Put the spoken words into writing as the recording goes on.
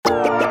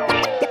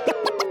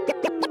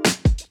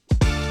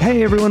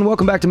Hey everyone,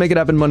 welcome back to Make It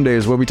Happen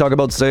Mondays, where we talk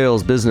about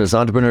sales, business,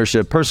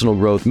 entrepreneurship, personal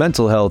growth,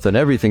 mental health, and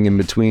everything in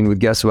between with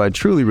guests who I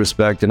truly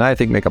respect and I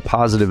think make a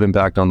positive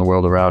impact on the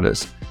world around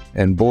us.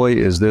 And boy,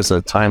 is this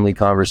a timely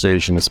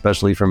conversation,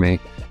 especially for me.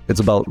 It's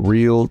about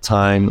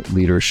real-time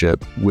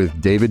leadership with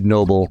David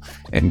Noble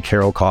and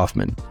Carol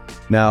Kaufman.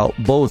 Now,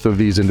 both of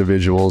these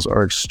individuals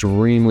are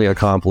extremely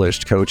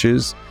accomplished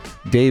coaches.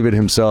 David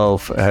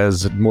himself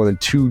has more than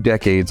 2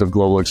 decades of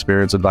global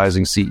experience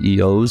advising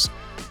CEOs.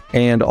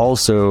 And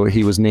also,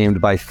 he was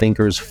named by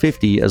Thinkers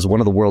 50 as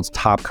one of the world's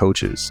top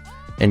coaches.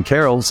 And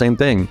Carol, same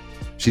thing.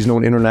 She's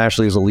known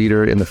internationally as a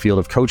leader in the field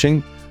of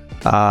coaching.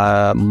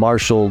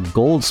 Marshall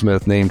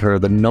Goldsmith named her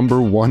the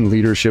 #1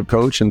 leadership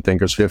coach, and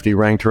Thinkers 50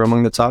 ranked her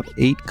among the top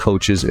 8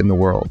 coaches in the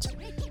world.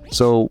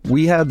 So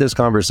we had this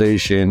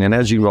conversation, and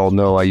as you all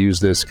know, I use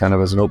this kind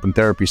of as an open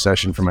therapy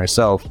session for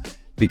myself,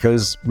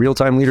 because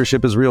real-time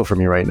leadership is real for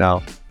me right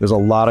now. There's a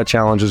lot of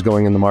challenges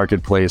going in the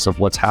marketplace of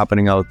what's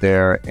happening out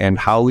there, and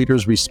how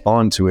leaders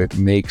respond to it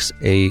makes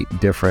a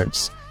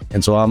difference.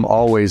 And so I'm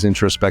always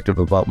introspective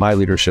about my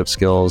leadership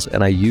skills,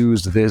 and I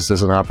used this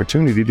as an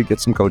opportunity to get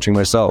some coaching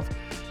myself.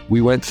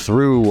 We went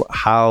through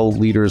how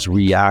leaders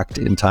react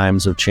in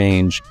times of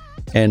change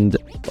and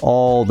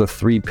all the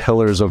 3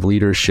 pillars of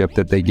leadership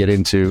that they get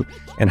into,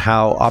 and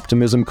how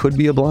optimism could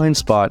be a blind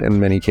spot in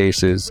many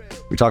cases.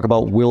 We talk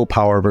about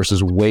willpower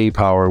versus way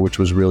power, which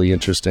was really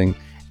interesting.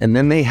 And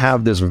then they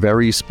have this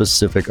very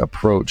specific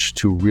approach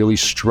to really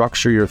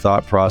structure your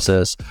thought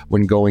process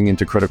when going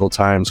into critical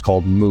times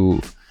called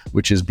MOVE,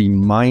 which is be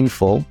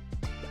mindful,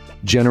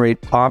 generate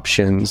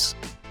options,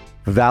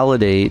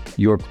 validate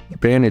your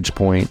vantage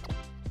point,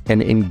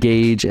 and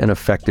engage in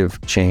effective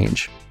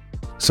change.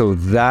 So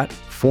that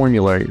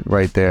formula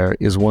right there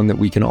is one that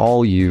we can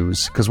all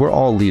use, because we're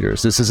all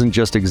leaders. This isn't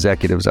just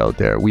executives out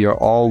there. We are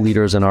all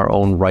leaders in our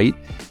own right,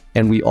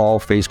 and we all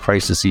face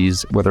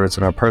crises, whether it's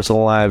in our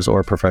personal lives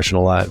or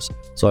professional lives.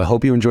 So I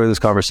hope you enjoy this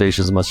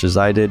conversation as much as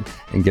I did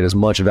and get as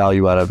much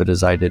value out of it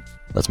as I did.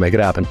 Let's make it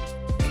happen.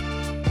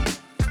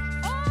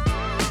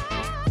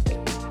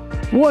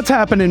 What's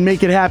happening,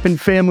 Make It Happen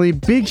family?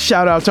 Big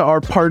shout out to our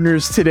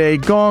partners today,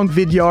 Gong,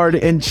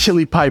 Vidyard, and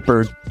Chili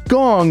Piper.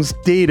 Gong's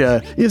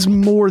data is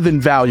more than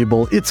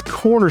valuable. It's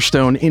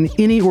cornerstone in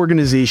any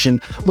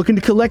organization looking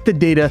to collect the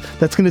data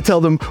that's going to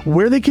tell them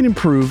where they can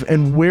improve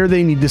and where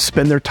they need to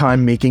spend their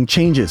time making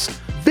changes.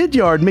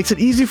 Vidyard makes it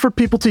easy for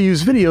people to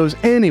use videos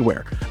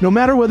anywhere. No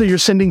matter whether you're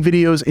sending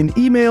videos in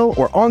email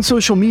or on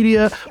social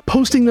media,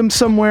 posting them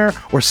somewhere,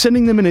 or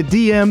sending them in a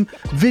DM,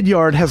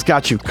 Vidyard has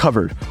got you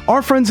covered.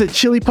 Our friends at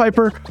Chili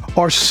Piper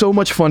are so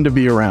much fun to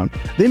be around.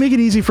 They make it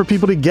easy for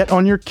people to get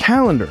on your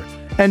calendar.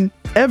 And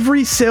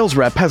every sales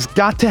rep has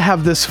got to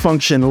have this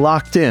function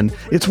locked in.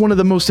 It's one of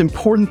the most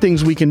important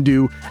things we can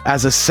do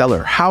as a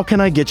seller. How can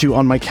I get you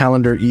on my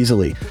calendar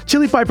easily?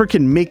 Chili Piper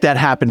can make that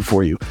happen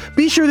for you.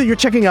 Be sure that you're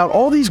checking out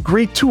all these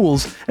great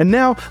tools. And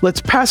now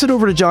let's pass it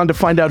over to John to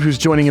find out who's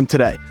joining him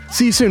today.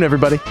 See you soon,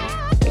 everybody.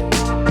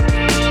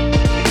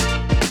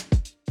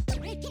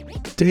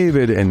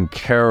 David and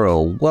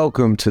Carol,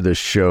 welcome to the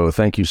show.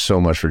 Thank you so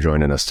much for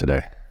joining us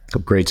today.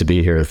 Great to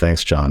be here.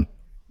 Thanks, John.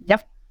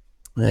 Yep.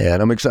 Yeah,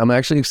 and I'm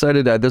actually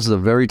excited that this is a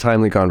very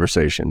timely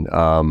conversation.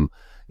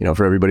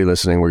 For everybody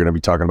listening, we're going to be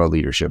talking about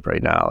leadership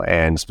right now,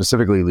 and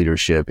specifically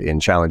leadership in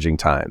challenging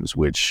times,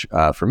 which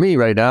for me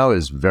right now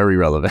is very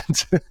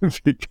relevant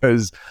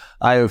because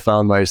I have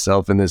found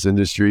myself in this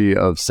industry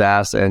of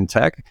SaaS and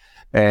tech,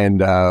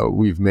 and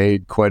we've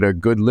made quite a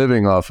good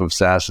living off of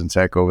SaaS and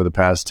tech over the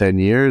past 10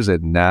 years,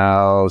 and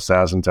now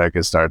SaaS and tech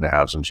is starting to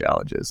have some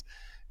challenges.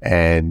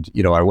 And,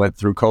 I went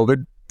through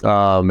COVID.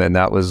 And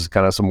that was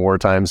kind of some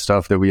wartime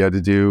stuff that we had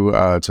to do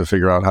to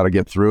figure out how to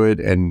get through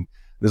it. And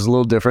this is a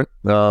little different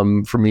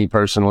for me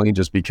personally,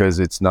 just because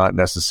it's not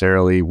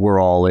necessarily we're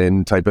all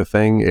in type of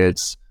thing.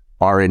 It's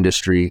our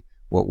industry,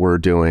 what we're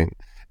doing.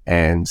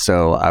 And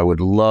so I would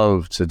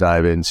love to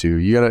dive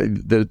into,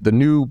 the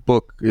new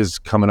book is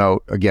coming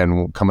up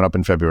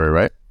in February,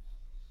 right?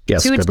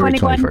 Yes, February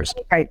 21st.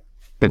 Right.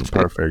 It's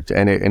perfect.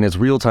 And it's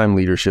real-time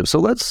leadership. So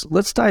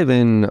let's dive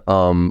in.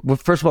 Well,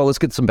 first of all, let's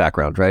get some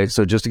background, right?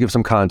 So just to give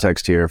some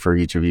context here for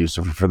each of you,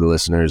 so for the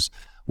listeners,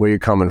 where you're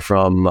coming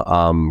from,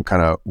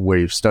 kind of where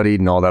you've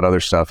studied and all that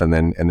other stuff, and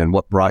then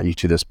what brought you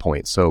to this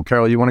point. So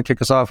Carol, you want to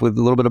kick us off with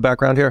a little bit of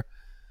background here?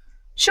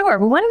 Sure.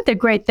 Well, one of the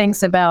great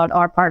things about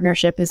our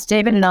partnership is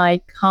David and I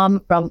come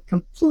from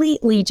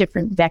completely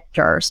different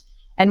vectors.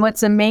 And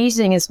what's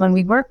amazing is when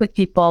we work with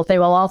people, they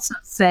will also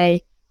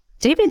say,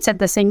 David said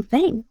the same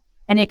thing.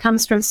 And it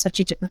comes from such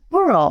a different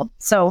world.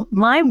 So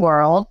my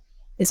world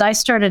is I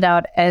started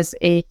out as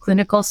a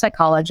clinical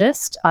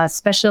psychologist,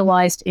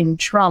 specialized in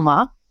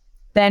trauma,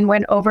 then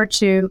went over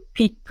to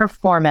peak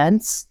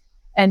performance,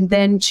 and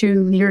then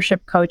to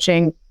leadership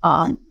coaching,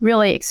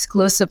 really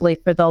exclusively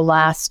for the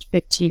last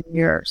 15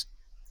 years.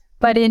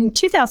 But in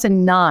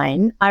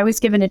 2009, I was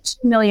given a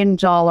 $2 million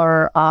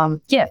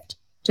gift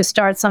to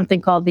start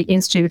something called the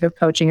Institute of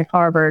Coaching at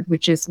Harvard,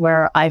 which is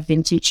where I've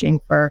been teaching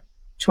for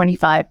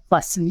 25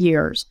 plus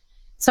years.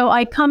 So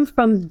I come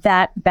from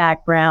that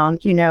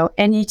background,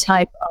 any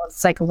type of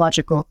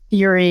psychological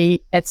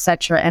theory,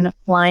 etc., and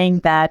applying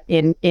that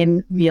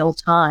in real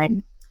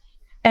time.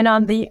 And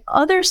on the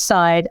other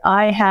side,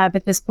 I have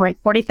at this point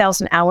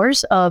 40,000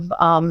 hours of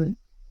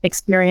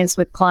experience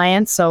with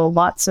clients, so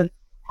lots of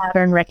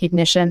pattern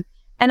recognition,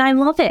 and I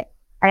love it.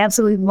 I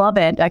absolutely love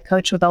it. I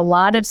coach with a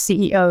lot of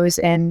CEOs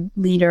and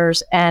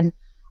leaders, and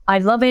I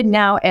love it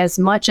now as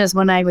much as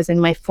when I was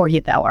in my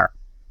 40th hour.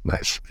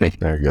 Nice.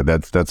 Very good.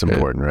 That's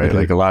important, right?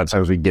 Like a lot of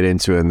times we get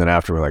into it and then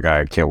after we're like,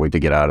 I can't wait to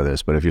get out of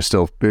this. But if you're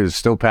still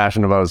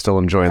passionate about it, still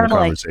enjoying the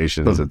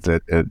conversations,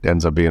 it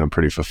ends up being a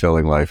pretty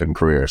fulfilling life and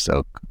career.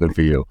 So good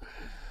for you.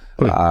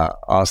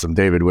 Awesome.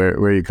 David, where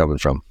are you coming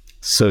from?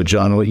 So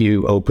John, what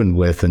you opened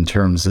with in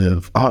terms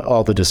of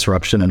all the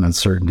disruption and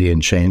uncertainty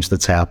and change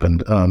that's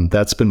happened,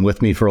 that's been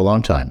with me for a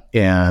long time.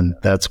 And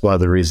that's one of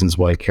the reasons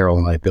why Carol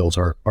and I built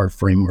our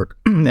framework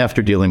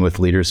after dealing with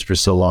leaders for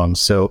so long.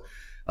 So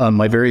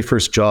my very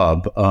first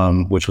job,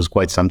 which was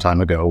quite some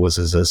time ago, was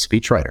as a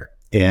speechwriter.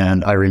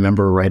 And I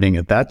remember writing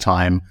at that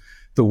time,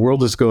 the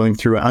world is going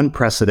through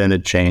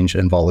unprecedented change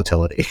and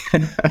volatility.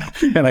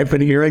 And I've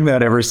been hearing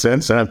that ever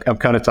since, and I'm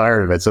kind of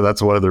tired of it. So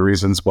that's one of the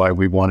reasons why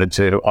we wanted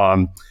to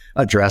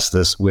address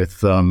this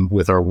with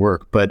our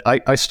work. But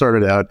I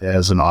started out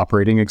as an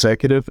operating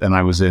executive, and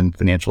I was in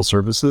financial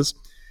services.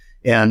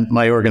 And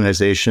my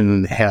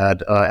organization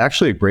had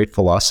actually a great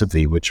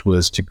philosophy, which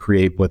was to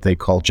create what they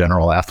call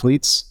general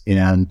athletes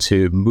and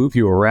to move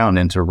you around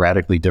into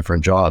radically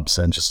different jobs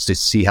and just to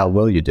see how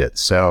well you did.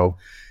 So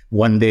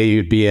one day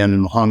you'd be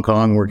in Hong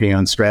Kong working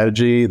on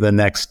strategy. The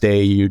next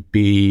day you'd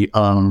be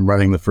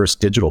running the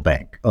first digital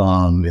bank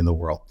in the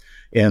world.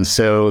 And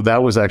so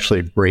that was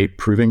actually a great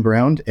proving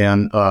ground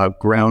and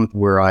ground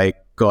where I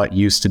got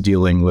used to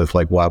dealing with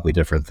like wildly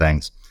different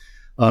things.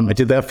 I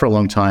did that for a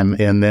long time.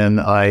 And then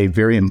I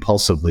very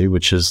impulsively,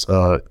 which is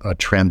a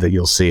trend that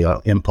you'll see,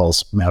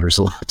 impulse matters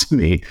a lot to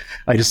me.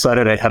 I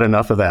decided I had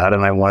enough of that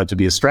and I wanted to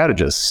be a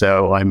strategist.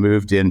 So I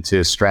moved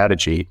into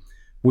strategy,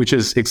 which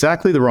is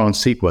exactly the wrong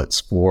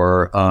sequence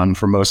for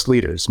most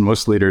leaders.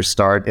 Most leaders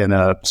start in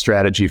a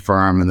strategy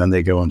firm and then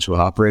they go into an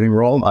operating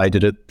role. I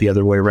did it the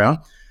other way around.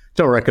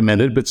 Don't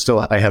recommend it, but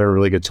still I had a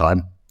really good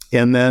time.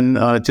 And then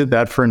did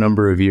that for a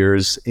number of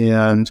years.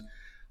 And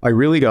I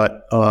really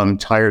got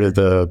tired of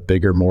the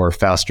bigger, more,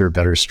 faster,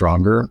 better,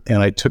 stronger.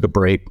 And I took a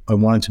break. I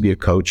wanted to be a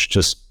coach.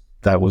 Just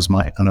that was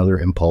another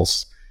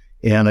impulse.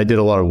 And I did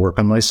a lot of work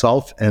on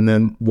myself. And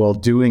then while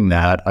doing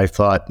that, I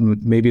thought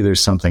maybe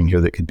there's something here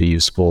that could be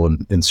useful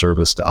in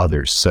service to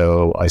others.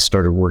 So I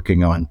started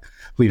working on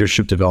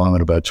leadership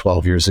development about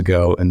 12 years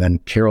ago. And then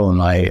Carol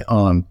and I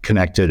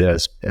connected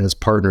as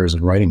partners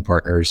and writing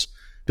partners,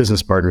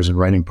 business partners and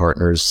writing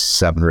partners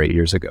 7 or 8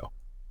 years ago.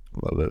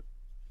 Love it.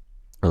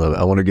 I love it.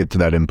 I want to get to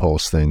that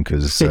impulse thing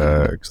because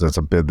that's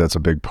a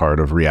big part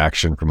of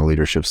reaction from a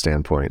leadership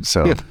standpoint.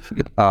 So,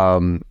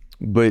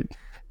 but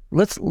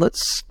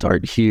let's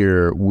start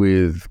here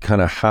with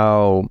kind of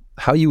how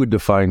you would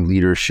define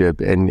leadership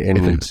and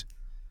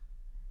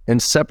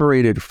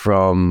separate it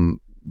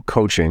from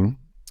coaching,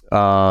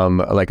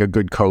 like a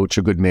good coach,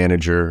 a good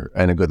manager,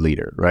 and a good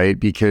leader, right?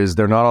 Because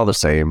they're not all the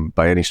same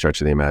by any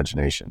stretch of the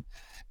imagination.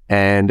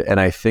 And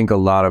I think a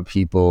lot of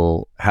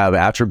people have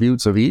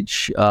attributes of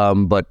each,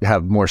 but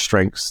have more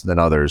strengths than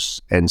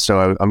others. And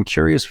so I'm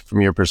curious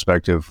from your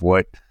perspective,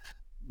 what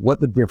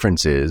the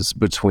difference is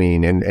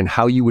between and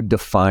how you would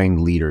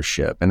define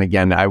leadership. And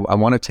again, I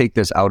want to take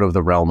this out of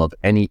the realm of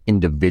any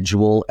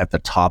individual at the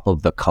top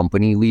of the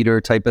company leader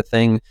type of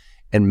thing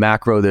and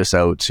macro this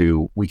out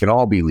to we can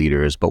all be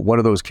leaders, but what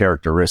are those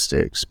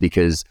characteristics?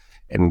 Because,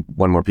 and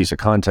one more piece of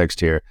context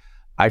here,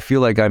 I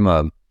feel like I'm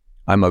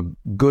a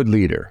good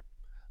leader.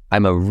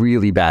 I'm a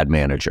really bad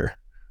manager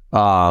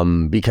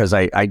because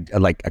I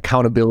like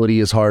accountability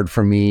is hard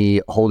for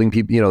me, holding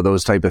people,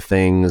 those type of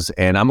things.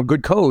 And I'm a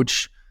good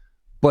coach,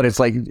 but it's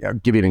like, I'll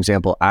give you an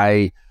example.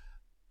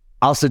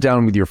 I'll sit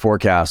down with your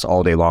forecast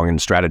all day long and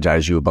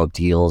strategize you about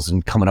deals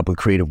and coming up with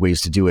creative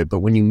ways to do it.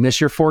 But when you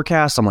miss your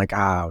forecast, I'm like,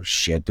 oh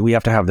shit, do we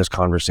have to have this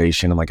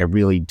conversation? I'm like, I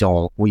really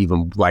don't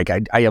even like,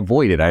 I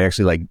avoid it. I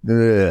actually like,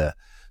 ugh.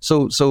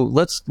 So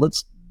let's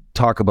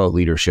talk about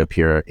leadership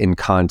here in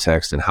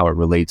context and how it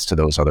relates to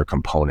those other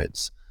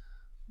components.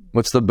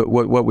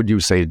 What would you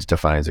say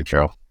defines it,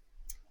 Carol?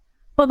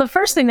 Well, the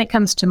first thing that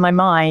comes to my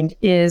mind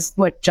is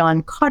what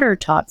John Kotter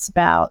talks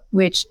about,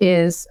 which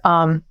is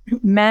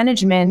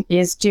management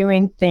is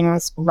doing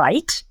things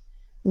right.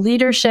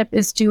 Leadership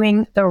is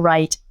doing the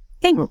right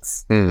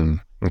things. Okay.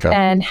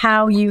 And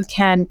how you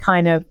can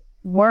kind of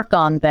work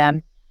on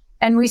them.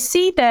 And we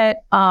see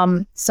that,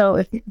 so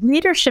if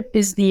leadership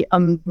is the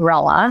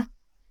umbrella,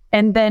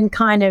 and then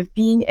kind of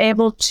being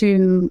able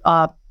to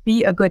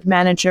be a good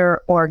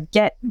manager or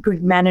get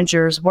good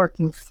managers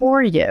working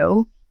for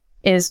you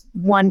is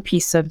one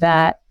piece of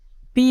that.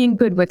 Being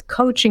good with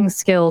coaching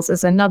skills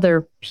is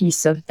another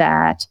piece of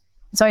that.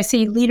 So I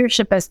see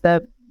leadership as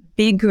the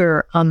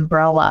bigger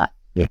umbrella.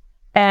 Yeah.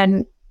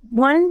 And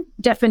one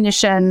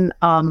definition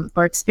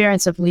or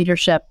experience of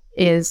leadership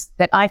is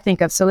that I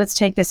think of, so let's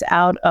take this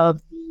out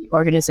of the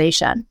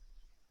organization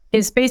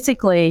is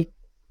basically,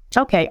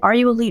 okay, are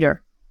you a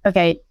leader?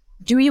 Okay,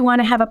 do you want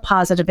to have a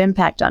positive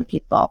impact on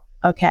people?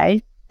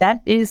 Okay,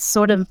 that is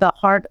sort of the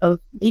heart of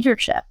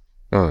leadership.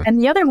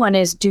 And the other one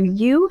is, do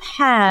you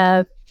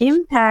have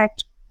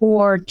impact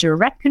or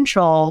direct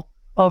control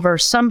over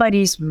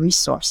somebody's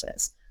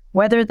resources,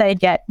 whether they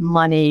get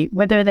money,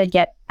 whether they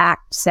get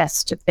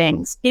access to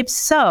things? If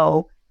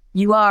so,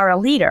 you are a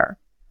leader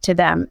to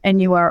them,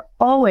 and you are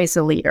always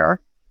a leader.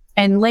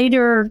 And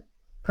later,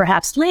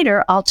 perhaps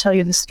later, I'll tell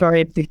you the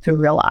story of the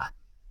gorilla.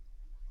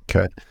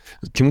 Okay.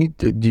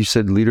 You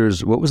said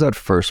leaders, what was that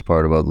first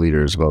part about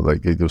leaders, about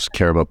like they just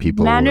care about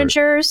people?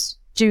 Managers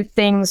do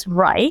things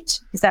right.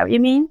 Is that what you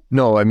mean?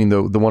 No, I mean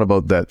the one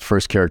about that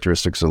first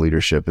characteristics of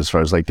leadership, as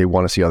far as like they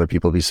want to see other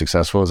people be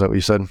successful. Is that what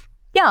you said?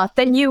 Yeah,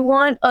 then you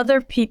want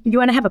other people, you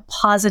want to have a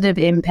positive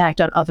impact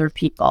on other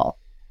people.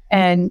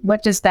 And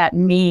what does that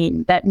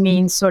mean? That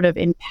means sort of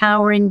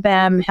empowering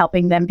them,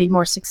 helping them be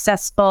more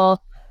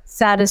successful,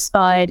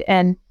 satisfied.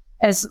 And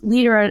as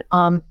leader,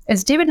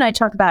 as David and I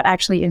talk about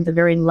actually in the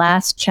very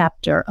last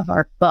chapter of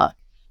our book,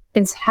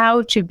 is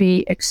how to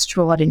be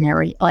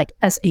extraordinary, like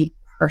as a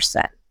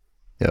person.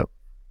 Yep.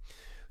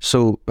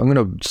 So I'm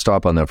going to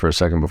stop on that for a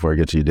second before I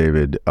get to you,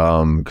 David,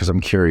 because I'm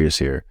curious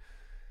here.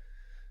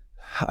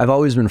 I've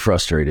always been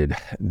frustrated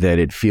that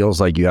it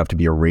feels like you have to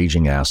be a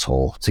raging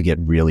asshole to get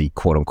really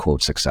quote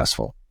unquote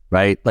successful,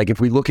 right? Like if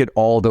we look at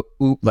all the,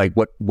 like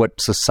what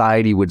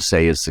society would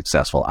say is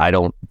successful, I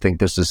don't think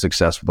this is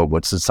successful, but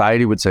what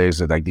society would say is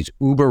that like these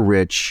uber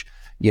rich,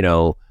 you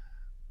know,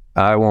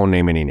 I won't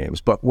name any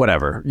names, but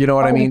whatever, you know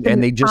what I mean?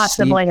 And they just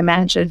possibly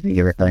imagine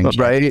your thing,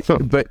 right?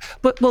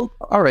 but well,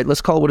 all right, let's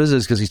call it what it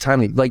is because he's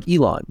timely. Like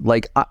Elon,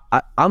 like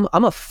I'm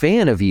a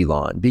fan of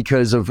Elon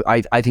because of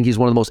I think he's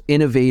one of the most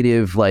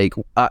innovative. Like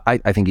I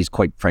think he's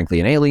quite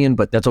frankly an alien,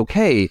 but that's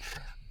okay.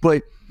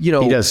 But you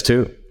know, he does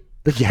too.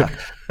 Yeah,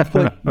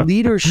 but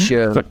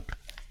leadership.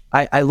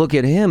 I look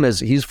at him as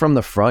he's from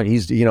the front.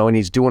 He's and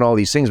he's doing all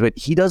these things, but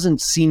he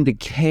doesn't seem to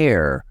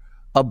care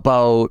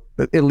about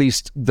at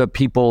least the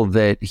people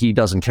that he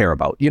doesn't care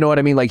about. You know what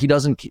I mean? Like he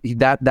doesn't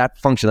that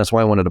function. That's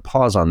why I wanted to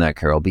pause on that,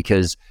 Carol,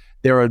 because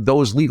there are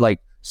those like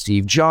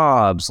Steve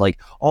Jobs,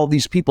 like all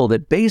these people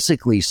that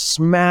basically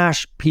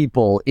smash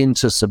people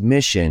into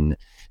submission,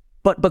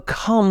 but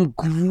become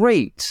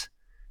great.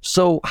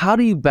 So how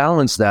do you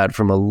balance that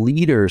from a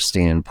leader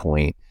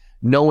standpoint,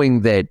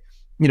 knowing that,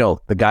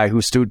 the guy who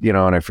stood, and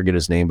I forget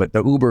his name, but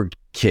the Uber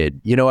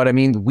kid, you know what I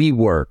mean?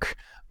 WeWork.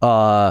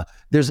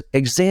 There's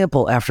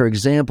example after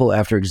example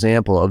after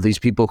example of these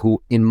people who,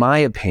 in my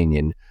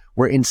opinion,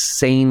 were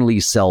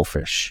insanely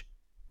selfish,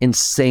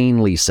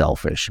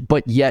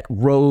 but yet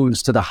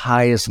rose to the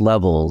highest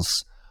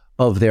levels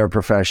of their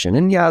profession.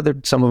 And yeah,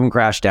 some of them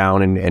crashed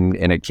down and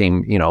it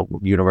came,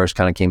 universe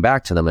kind of came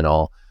back to them and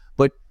all.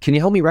 But can you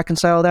help me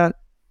reconcile that?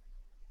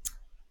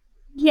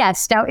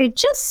 Yes. Now, it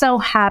just so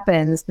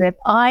happens that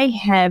I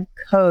have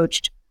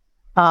coached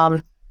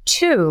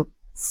 2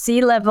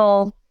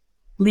 C-level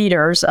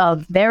leaders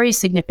of very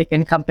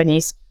significant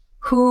companies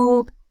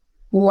who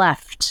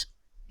left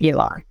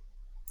Elon.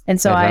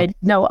 And so I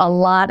know a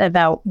lot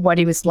about what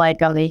he was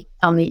like on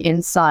the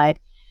inside.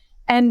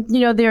 And,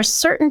 there are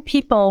certain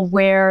people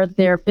where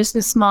their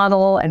business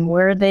model and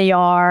where they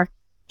are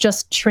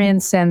just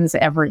transcends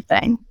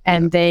everything.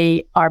 And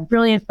they are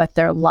brilliant, but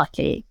they're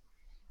lucky.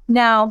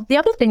 Now, the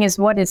other thing is,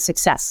 what is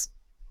success?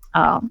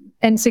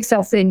 And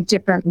success in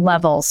different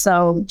levels.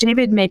 So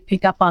David may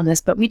pick up on this,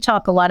 but we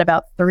talk a lot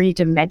about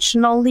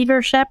 3-dimensional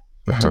leadership.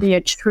 To be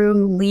a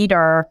true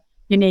leader,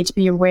 you need to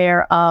be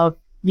aware of,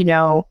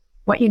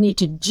 what you need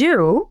to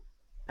do,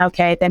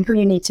 okay, then who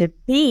you need to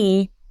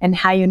be and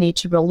how you need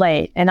to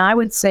relate. And I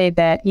would say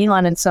that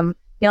Elon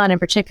in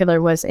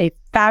particular was a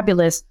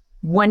fabulous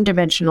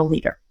one-dimensional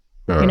leader.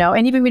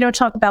 And even we don't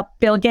talk about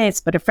Bill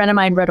Gates, but a friend of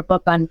mine wrote a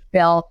book on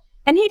Bill.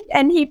 And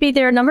he'd be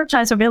there a number of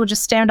times where Bill would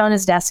just stand on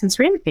his desk and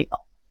scream at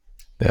people.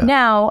 Yeah.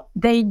 Now,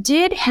 they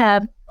did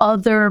have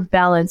other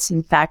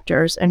balancing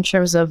factors in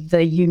terms of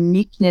the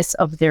uniqueness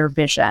of their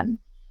vision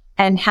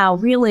and how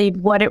really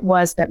what it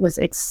was that was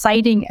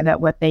exciting about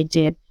what they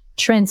did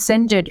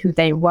transcended who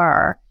they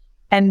were.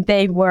 And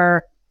they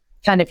were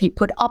kind of, he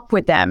put up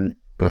with them.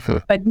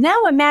 But now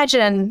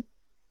imagine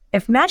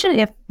if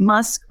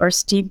Musk or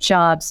Steve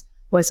Jobs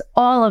was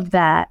all of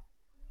that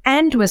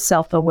and was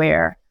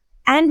self-aware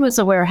and was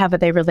aware of how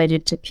they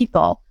related to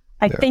people,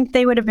 I think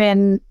they would have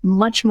been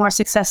much more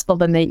successful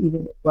than they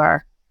even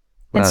were.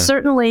 And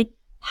certainly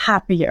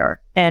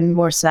happier and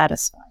more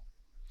satisfied.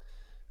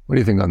 What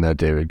do you think on that,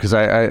 David? Because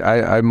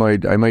I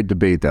might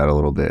debate that a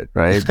little bit,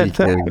 right?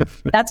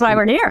 Because, that's why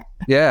we're here.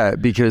 Yeah,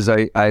 because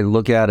I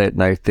look at it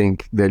and I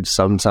think that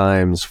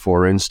sometimes,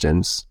 for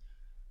instance,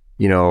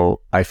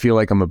 I feel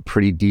like I'm a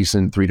pretty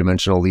decent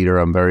 3-dimensional leader.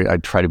 I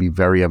try to be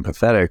very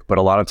empathetic, but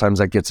a lot of times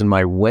that gets in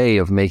my way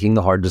of making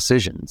the hard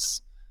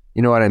decisions.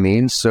 You know what I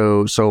mean?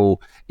 So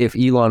if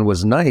Elon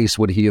was nice,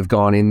 would he have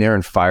gone in there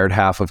and fired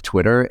half of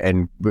Twitter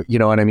and, you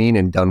know what I mean,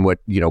 and done what,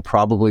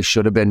 probably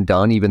should have been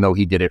done, even though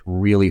he did it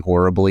really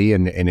horribly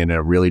and in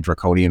a really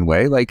draconian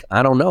way? Like,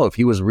 I don't know if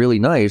he was really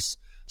nice.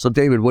 So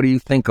David, what do you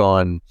think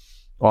on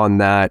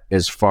that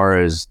as far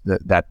as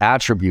that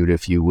attribute,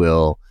 if you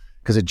will?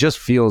 Because it just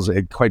feels,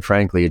 quite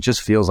frankly, it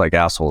just feels like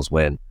assholes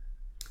win.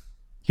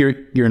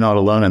 You're not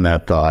alone in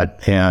that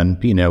thought. And,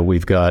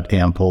 we've got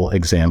ample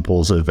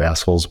examples of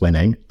assholes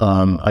winning.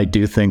 I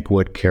do think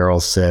what Carol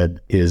said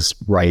is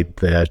right,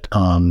 that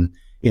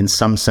in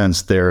some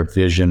sense, their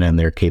vision and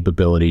their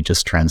capability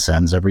just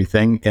transcends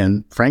everything.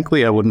 And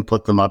frankly, I wouldn't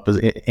put them up as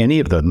any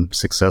of them,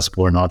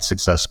 successful or not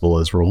successful,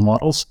 as role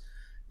models,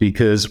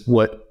 because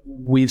what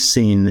we've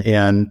seen,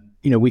 and,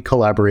 we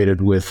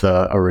collaborated with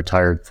a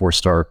retired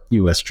 4-star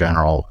U.S.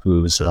 general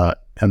who's an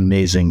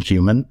amazing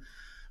human,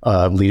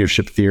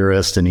 leadership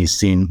theorist, and he's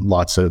seen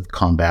lots of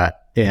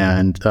combat.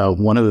 And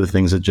one of the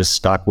things that just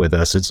stuck with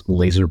us, it's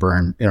laser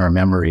burn in our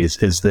memories,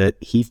 is that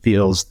he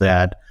feels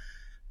that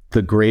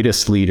the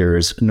greatest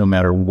leaders, no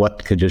matter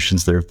what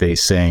conditions they're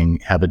facing,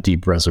 have a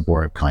deep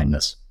reservoir of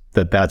kindness.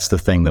 That's the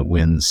thing that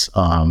wins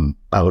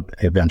out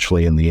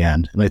eventually in the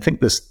end. And I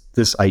think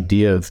this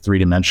idea of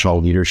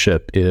 3-dimensional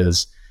leadership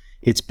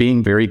it's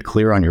being very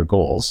clear on your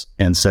goals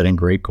and setting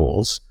great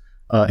goals.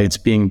 It's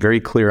being very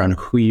clear on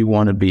who you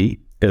want to be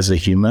as a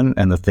human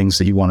and the things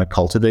that you want to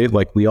cultivate.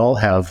 Like, we all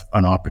have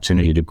an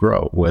opportunity to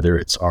grow, whether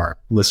it's our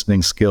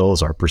listening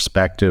skills, our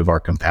perspective,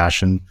 our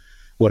compassion,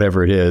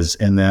 whatever it is,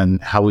 and then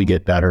how we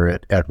get better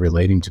at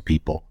relating to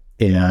people.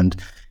 And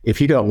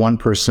if you got one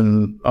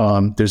person,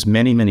 there's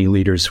many, many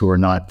leaders who are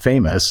not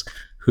famous,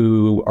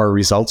 who are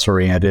results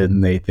oriented,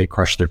 and they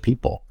crush their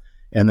people.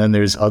 And then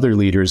there's other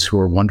leaders who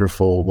are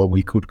wonderful, what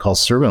we could call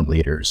servant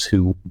leaders,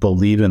 who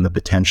believe in the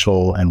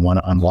potential and want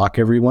to unlock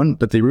everyone,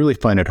 but they really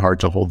find it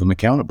hard to hold them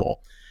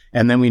accountable.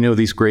 And then we know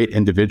these great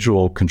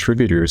individual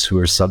contributors who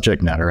are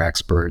subject matter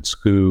experts,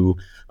 who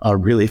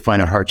really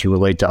find it hard to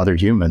relate to other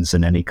humans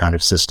in any kind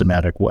of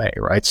systematic way,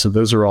 right? So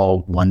those are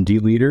all 1D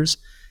leaders.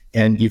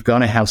 And you've got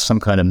to have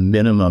some kind of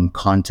minimum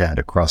content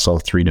across all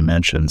 3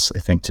 dimensions, I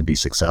think, to be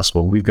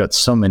successful. We've got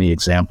so many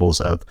examples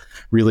of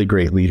really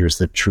great leaders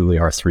that truly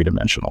are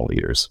 3-dimensional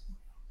leaders.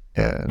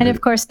 Yeah, And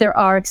of course, there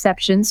are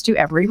exceptions to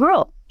every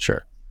rule.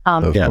 Sure.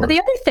 But the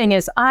other thing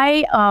is,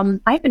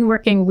 I've been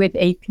working with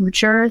a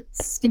future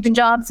Stephen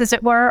Jobs, as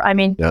it were. I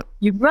mean,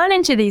 You run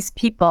into these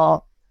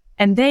people,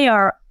 and they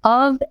are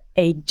of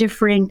a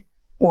different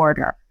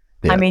order.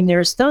 Yeah. I mean,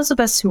 there's those of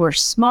us who are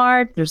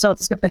smart. There's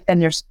those, but then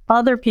there's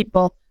other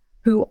people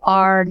who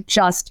are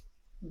just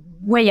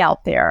way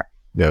out there.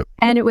 Yep.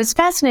 And it was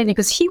fascinating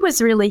because he was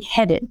really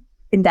headed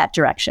in that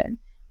direction.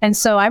 And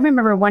so I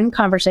remember one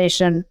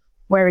conversation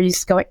where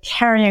he's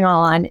carrying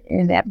on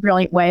in that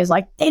brilliant way. It's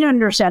like, they don't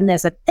understand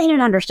this, and they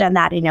don't understand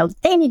that,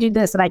 they need to do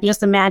this. And I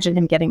just imagine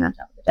him getting on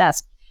top of the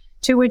desk.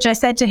 To which I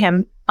said to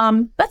him,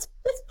 let's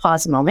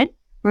pause a moment.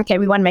 Okay,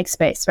 we want to make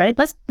space, right?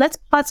 Let's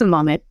pause a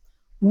moment.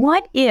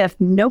 What if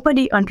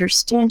nobody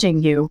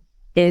understanding you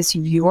is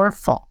your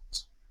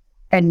fault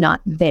and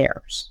not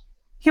theirs?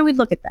 Can we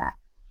look at that?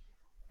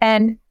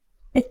 And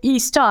he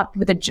stopped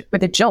with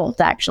a jolt,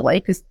 actually,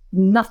 because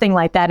nothing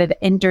like that had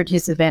entered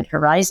his event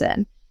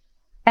horizon.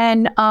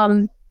 And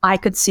I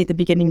could see the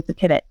beginning of the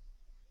pivot.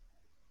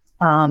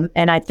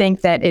 And I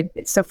think that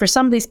so for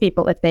some of these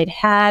people, if they'd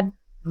had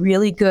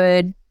really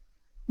good,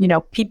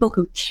 people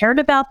who cared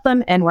about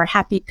them and were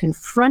happy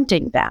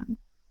confronting them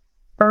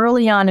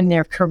early on in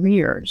their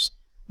careers,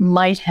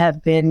 might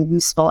have been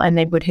useful, and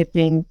they would have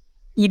been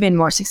even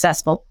more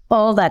successful.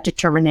 All that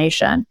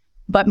determination,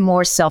 but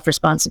more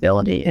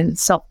self-responsibility and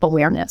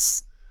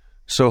self-awareness.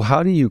 So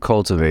how do you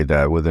cultivate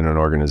that within an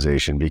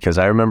organization? Because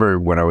I remember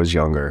when I was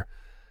younger,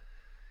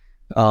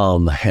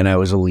 and I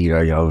was a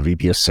leader,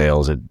 VP of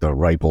sales at the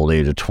ripe old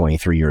age of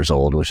 23 years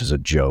old, which is a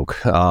joke.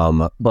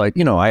 But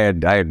I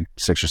had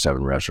 6 or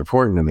 7 reps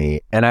reporting to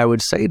me, and I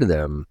would say to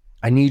them,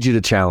 I need you to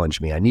challenge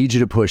me. I need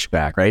you to push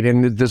back, right?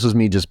 And this was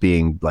me just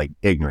being like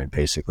ignorant,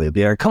 basically. I'd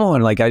be like, come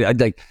on,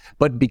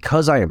 but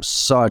because I am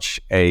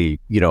such a,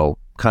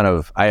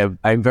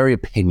 I'm very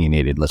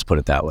opinionated, let's put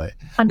it that way,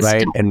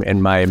 right?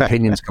 And my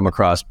opinions come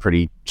across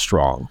pretty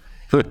strong.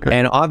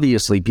 And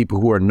obviously people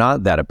who are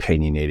not that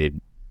opinionated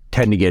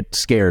tend to get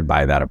scared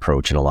by that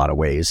approach in a lot of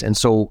ways. And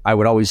so I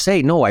would always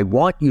say, no, I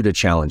want you to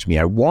challenge me.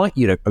 I want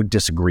you to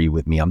disagree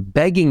with me. I'm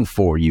begging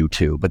for you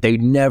to, but they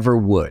never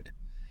would.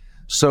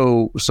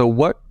 So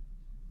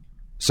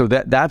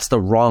that's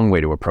the wrong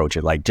way to approach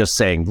it. Like just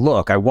saying,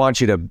 look, I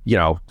want you to,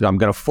 I'm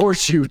going to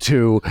force you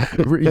to,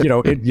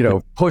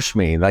 push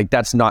me. Like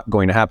that's not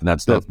going to happen.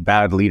 That's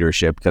bad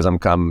leadership, because I'm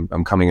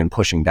coming and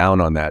pushing down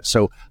on that.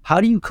 So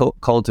how do you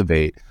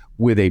cultivate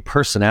with a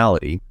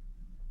personality,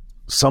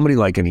 somebody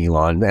like an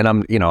Elon, and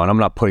I'm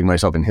not putting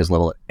myself in his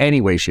level in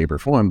any way, shape, or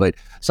form, but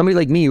somebody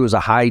like me who is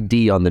a high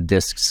D on the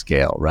DISC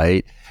scale,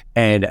 right?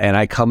 And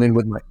I come in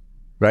with my,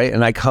 right?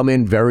 And I come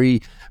in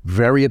very,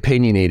 very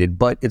opinionated,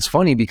 but it's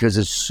funny because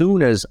as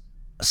soon as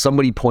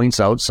somebody points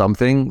out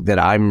something that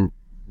I'm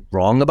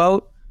wrong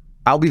about,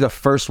 I'll be the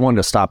first one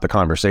to stop the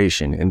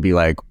conversation and be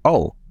like,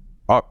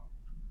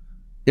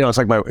 it's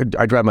like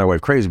I drive my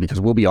wife crazy because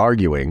we'll be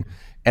arguing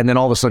and then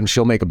all of a sudden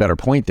she'll make a better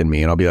point than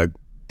me and I'll be like,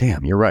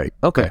 damn, you're right.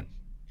 Okay.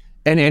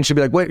 And she'll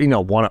be like, wait,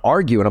 want to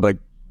argue? And I'll be like,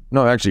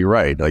 no, actually you're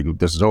right. Like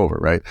this is over,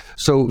 right?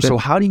 So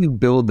how do you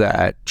build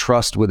that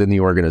trust within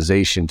the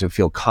organization to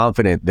feel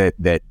confident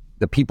that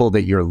the people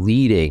that you're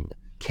leading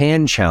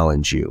can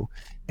challenge you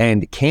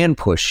and can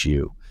push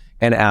you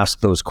and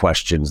ask those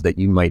questions that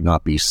you might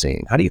not be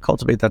seeing? How do you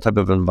cultivate that type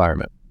of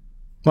environment?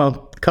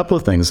 Well, a couple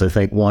of things. I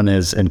think one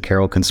is, and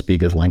Carol can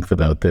speak at length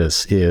about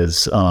this,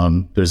 is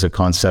there's a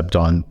concept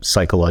on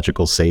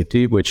psychological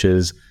safety, which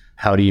is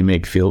how do you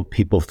make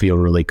people feel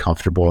really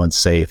comfortable and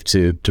safe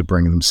to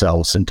bring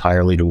themselves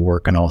entirely to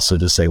work and also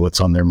to say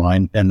what's on their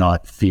mind and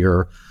not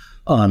fear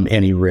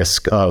any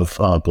risk of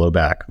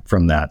blowback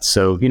from that.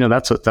 So,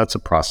 that's a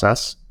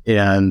process.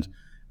 And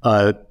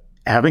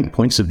having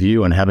points of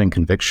view and having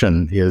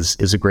conviction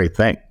is a great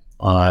thing.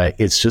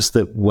 It's just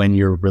that when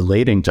you're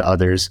relating to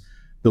others,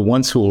 the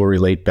ones who will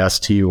relate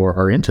best to you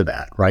are into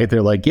that, right?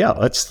 They're like, yeah,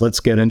 let's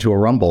get into a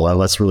rumble and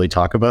let's really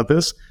talk about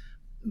this.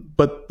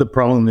 But the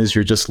problem is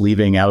you're just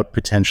leaving out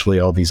potentially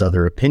all these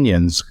other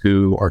opinions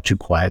who are too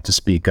quiet to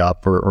speak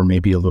up or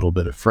maybe a little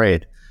bit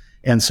afraid.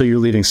 And so you're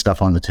leaving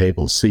stuff on the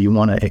table. So you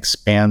want to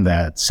expand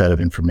that set of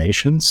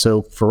information.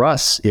 So for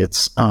us,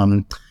 it's,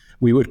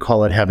 we would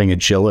call it having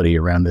agility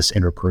around this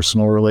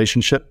interpersonal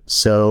relationship.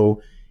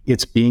 So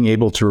it's being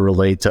able to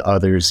relate to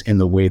others in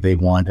the way they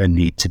want and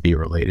need to be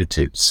related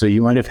to. So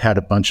you might have had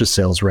a bunch of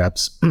sales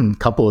reps, a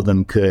couple of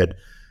them could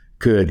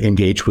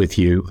engage with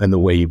you in the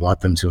way you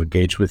want them to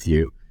engage with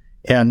you.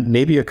 And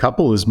maybe a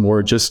couple is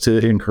more just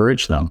to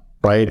encourage them,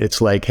 right?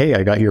 It's like, hey,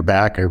 I got your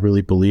back. I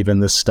really believe in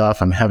this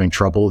stuff. I'm having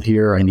trouble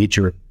here. I need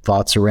your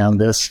thoughts around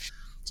this.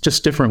 It's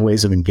just different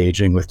ways of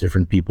engaging with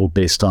different people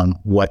based on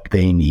what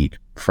they need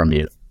from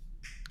you.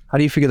 How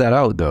do you figure that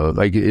out though?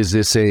 Like, is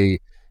this a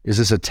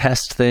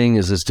test thing?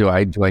 Is this, do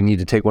I need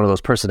to take one of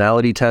those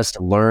personality tests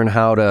to learn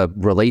how to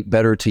relate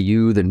better to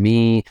you than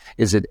me?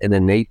 Is it an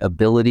innate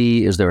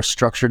ability? Is there a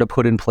structure to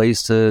put in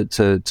place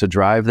to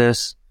drive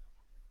this?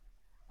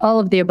 All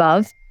of the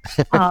above.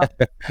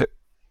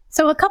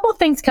 So a couple of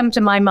things come to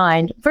my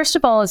mind. First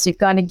of all, is you've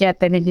got to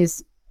get that it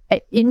is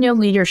in your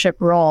leadership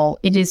role,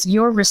 it is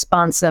your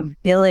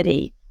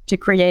responsibility to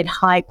create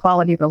high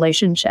quality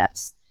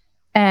relationships.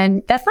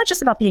 And that's not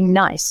just about being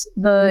nice.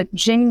 A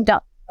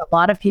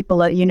lot of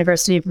people at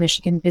University of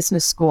Michigan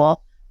Business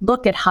School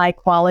look at high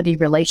quality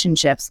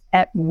relationships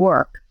at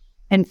work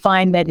and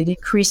find that it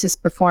increases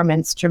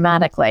performance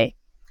dramatically.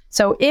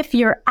 So if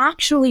you're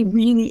actually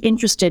really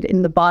interested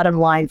in the bottom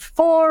line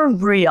for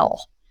real,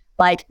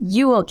 like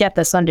you will get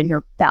this under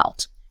your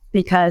belt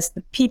because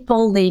the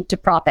people lead to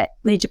profit,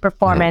 lead to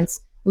performance,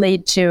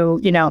 lead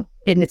to,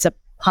 and it's a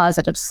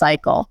positive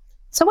cycle.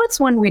 So what's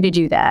one way to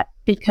do that?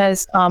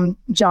 Because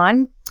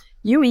John,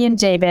 you, Ian,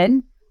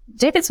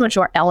 David's much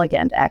more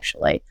elegant,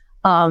 actually.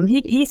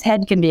 His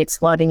head can be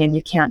exploding and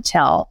you can't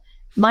tell.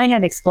 My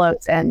head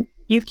explodes and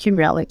you can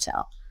really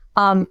tell.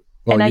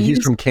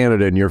 He's from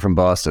Canada and you're from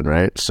Boston,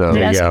 right? So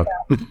yes,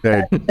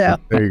 there you go.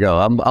 There you go.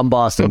 I'm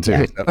Boston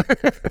too. So.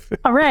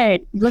 All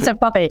right, let's have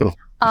puppy.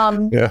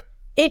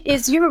 It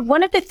is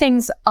one of the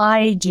things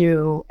I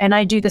do, and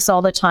I do this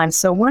all the time.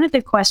 So one of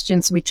the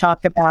questions we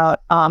talk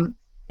about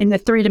in the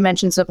 3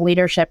 dimensions of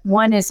leadership,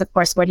 one is, of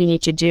course, what do you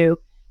need to do?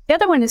 The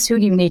other one is who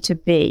do you need to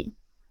be?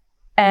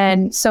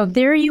 And so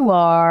there you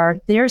are,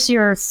 there's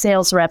your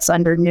sales reps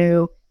under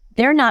new,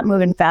 they're not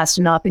moving fast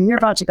enough, and you're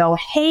about to go,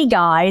 hey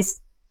guys,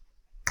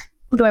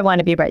 who do I want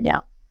to be right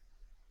now?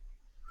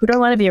 Who do I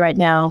want to be right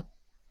now?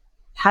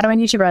 How do I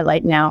need to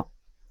relate now?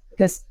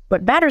 Because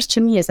what matters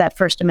to me is that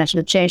first dimension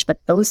of change, but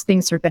those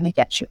things are going to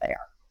get you there.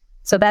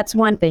 So that's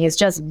one thing, is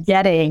just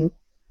getting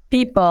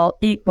people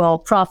equal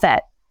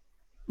profit.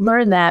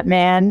 Learn that,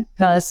 man,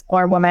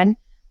 or woman.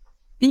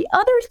 The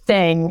other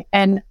thing,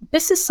 and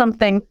this is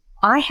something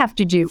I have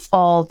to do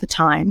all the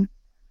time,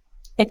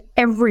 and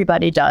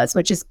everybody does,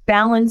 which is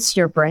balance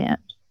your brand.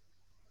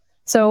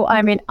 So,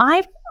 I mean,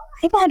 I've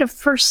had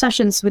first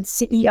sessions with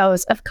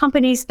CEOs of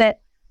companies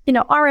that,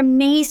 are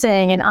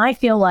amazing. And I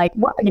feel like,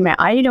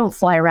 I don't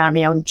fly around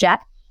my own jet.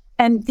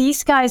 And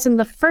these guys, in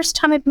the first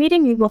time of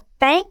meeting me, will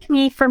thank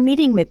me for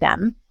meeting with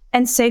them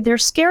and say they're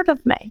scared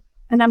of me.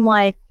 And I'm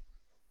like,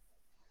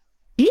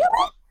 yeah.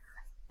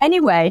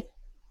 Anyway,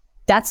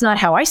 that's not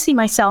how I see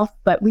myself,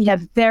 but we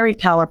have very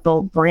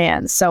powerful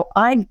brands. So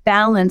I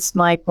balance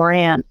my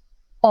brand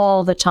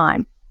all the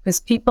time because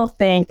people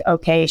think,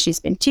 okay, she's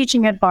been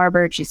teaching at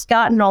Harvard. She's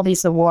gotten all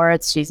these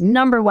awards. She's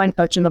 #1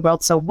 coach in the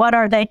world. So what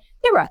are they?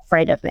 They're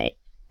afraid of me.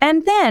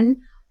 And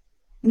then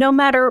no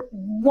matter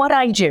what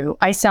I do,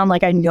 I sound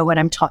like I know what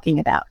I'm talking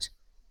about.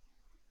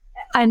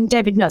 And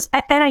David knows,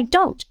 and I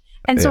don't.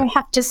 And so I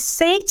have to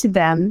say to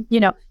them,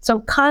 so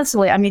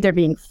constantly I'm either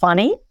being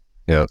funny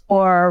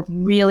or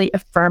really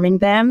affirming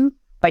them,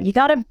 but you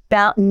got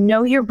to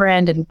know your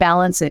brand and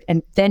balance it,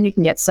 and then you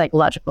can get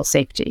psychological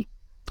safety.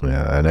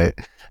 Yeah, and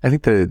I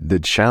think the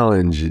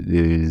challenge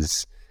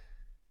is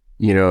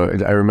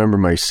I remember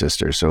my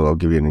sister, so I'll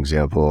give you an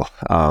example.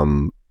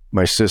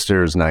 My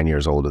sister is 9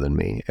 years older than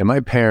me, and my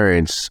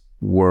parents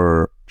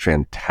were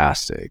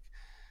fantastic,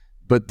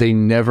 but they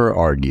never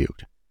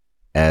argued,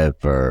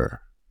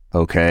 ever.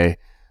 Okay?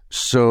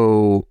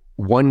 So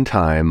one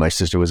time my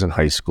sister was in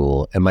high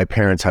school and my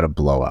parents had a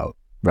blowout,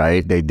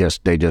 right? They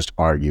just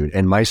argued.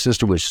 And my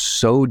sister was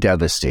so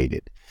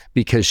devastated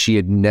because she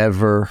had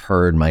never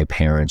heard my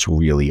parents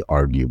really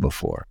argue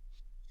before.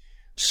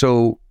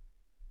 So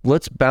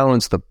let's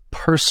balance the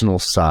personal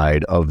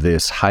side of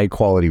this high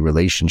quality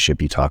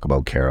relationship you talk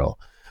about, Carol,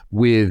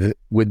 with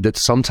the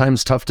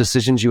sometimes tough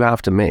decisions you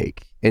have to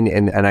make.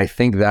 And I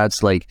think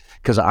that's like,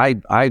 because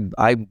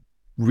I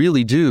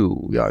really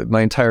do,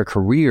 my entire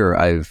career,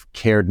 I've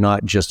cared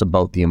not just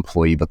about the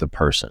employee, but the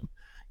person,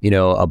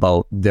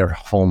 about their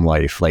home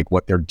life, like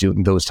what they're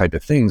doing, those type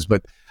of things.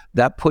 But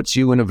that puts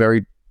you in a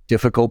very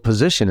difficult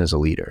position as a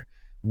leader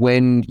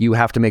when you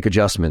have to make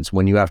adjustments,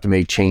 when you have to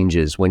make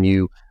changes, when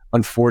you,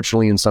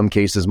 unfortunately, in some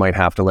cases might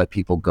have to let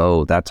people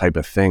go, that type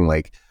of thing.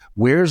 Like,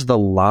 where's the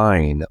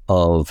line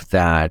of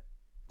that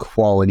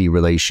quality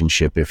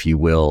relationship, if you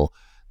will,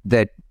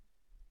 that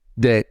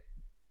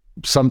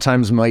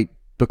sometimes might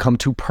become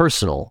too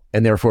personal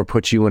and therefore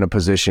put you in a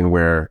position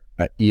where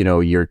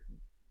you're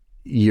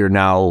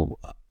now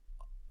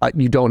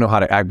you don't know how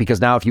to act,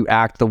 because now if you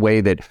act the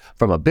way that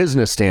from a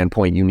business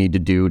standpoint you need to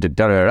do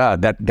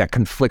that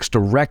conflicts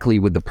directly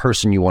with the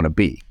person you want to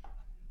be.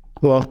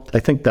 Well, I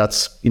think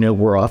that's,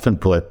 we're often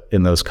put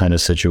in those kind of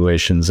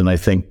situations. And I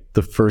think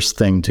the first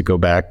thing to go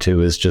back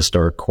to is just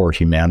our core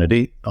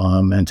humanity,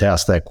 and to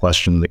ask that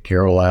question that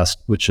Carol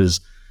asked, which is,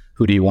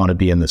 who do you want to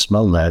be in this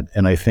moment?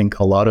 And I think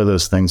a lot of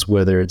those things,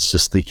 whether it's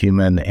just the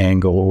human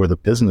angle or the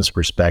business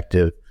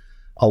perspective,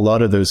 a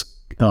lot of those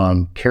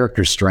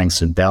character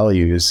strengths and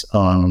values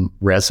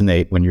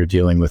resonate when you're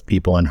dealing with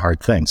people and hard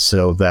things.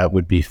 So that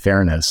would be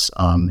fairness,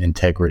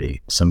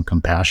 integrity, some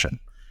compassion.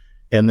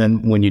 And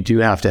then when you do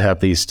have to have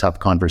these tough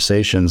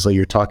conversations, like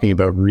you're talking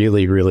about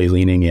really, really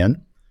leaning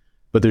in,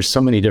 but there's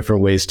so many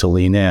different ways to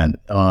lean in.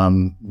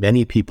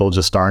 Many people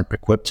just aren't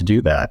equipped to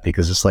do that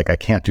because it's like, I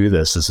can't do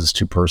this. This is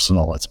too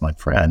personal. It's my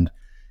friend.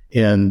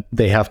 And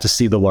they have to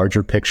see the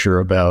larger picture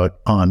about,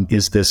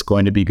 is this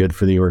going to be good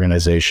for the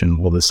organization?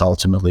 Will this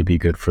ultimately be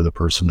good for the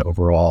person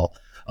overall?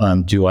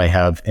 Do I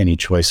have any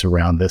choice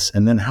around this?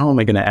 And then how am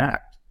I going to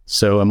act?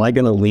 So am I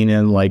going to lean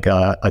in like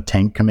a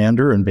tank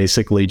commander and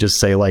basically just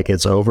say like,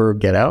 it's over,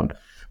 get out?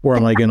 Or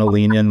am I going to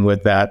lean in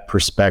with that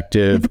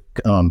perspective,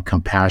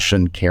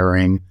 compassion,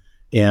 caring,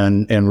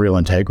 and real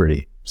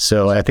integrity?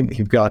 So I think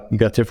you've got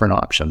different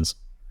options.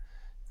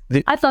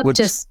 I'd love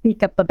to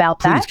speak up about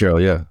that. Please, Carol,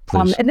 yeah.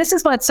 Please. And this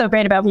is what's so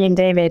great about me and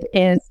David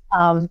is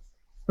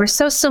we're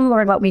so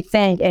similar in what we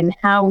think and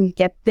how we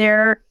get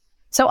there.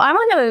 So I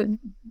want to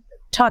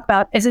talk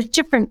about, as a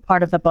different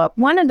part of the book,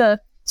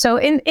 so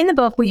in the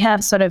book, we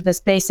have sort of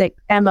this basic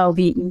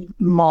MOVE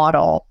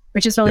model,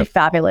 which is really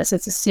fabulous.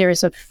 It's a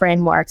series of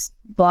frameworks,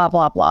 blah,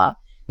 blah, blah.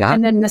 Yeah.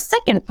 And then in the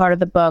second part of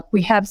the book,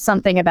 we have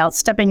something about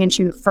stepping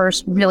into your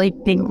first really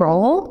big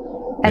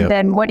role. And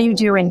then what do you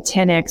do in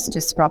 10x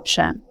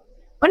disruption?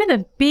 One of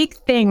the big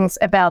things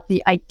about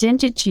the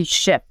identity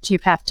shift you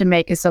have to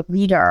make as a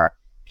leader,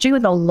 particularly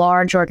with a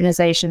large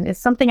organization, is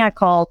something I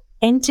call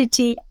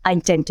entity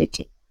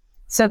identity.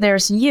 So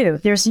there's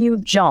you,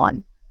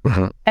 John.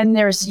 Mm-hmm. And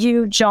there's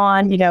you,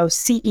 John,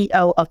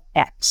 CEO of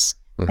X.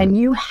 Mm-hmm. And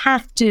you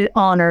have to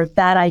honor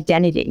that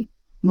identity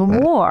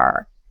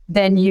more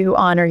than you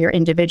honor your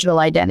individual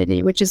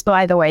identity, which is,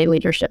 by the way,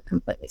 leadership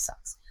completely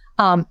sucks.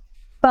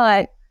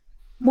 But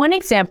one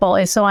example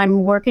is, so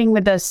I'm working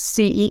with a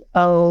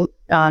CEO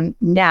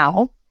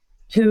now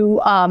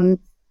who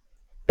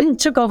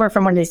took over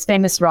from one of these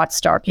famous rock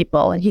star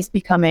people, and he's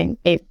becoming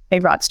a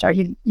rock star.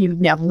 You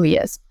know who he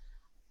is.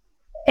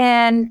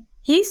 And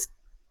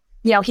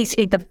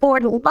the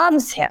board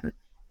loves him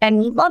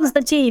and loves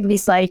the team.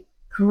 He's like,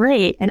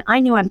 great. And I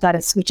knew I've got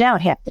to switch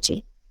out half the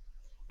team.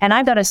 And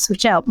I've got to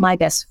switch out my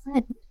best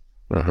friend.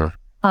 Uh-huh.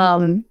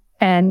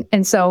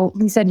 And so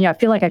he said, I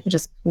feel like I could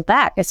just pull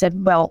back. I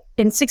said, well,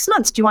 in 6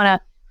 months, do you want to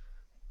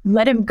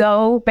let him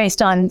go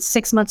based on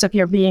 6 months of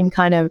your being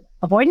kind of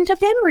avoidant of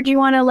him? Or do you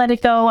want to let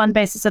it go on the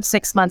basis of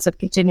 6 months of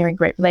continuing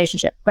great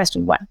relationship?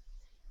 Question 1.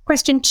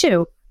 Question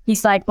 2,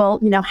 he's like, well,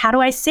 how do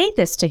I say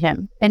this to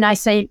him? And I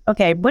say,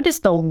 okay, what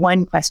is the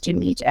one question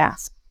you need to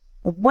ask?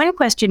 The one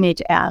question you need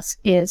to ask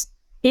is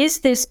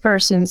this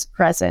person's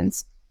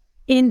presence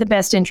in the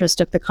best interest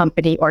of the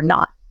company or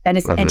not? That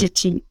is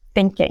entity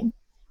thinking.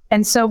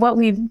 And so what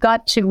we've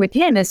got to with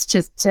him is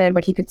just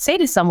what he could say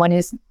to someone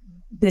is,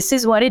 this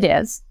is what it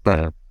is.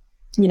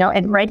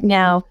 And right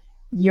now,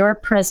 your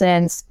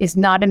presence is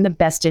not in the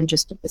best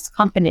interest of this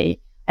company.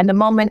 And the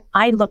moment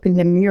I look in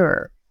the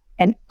mirror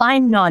and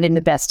I'm not in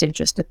the best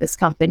interest of this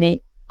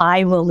company,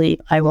 I will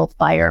leave. I will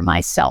fire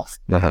myself.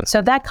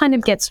 So that kind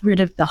of gets rid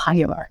of the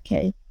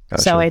hierarchy.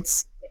 So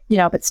it's,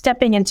 but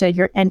stepping into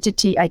your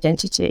entity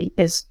identity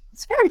it's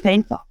very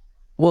painful.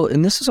 Well,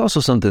 and this is also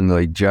something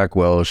like Jack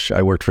Welch.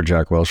 I worked for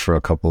Jack Welch for a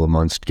couple of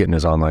months getting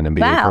his online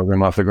MBA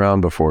program off the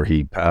ground before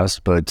he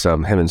passed, but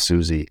him and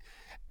Susie.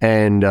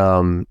 And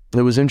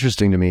it was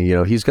interesting to me, you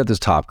know, he's got this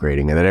top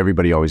grading and that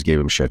everybody always gave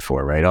him shit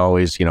for, right?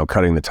 Always, you know,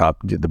 cutting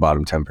the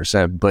bottom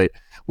 10%. But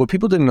what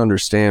people didn't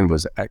understand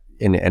was,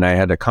 and I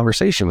had a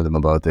conversation with him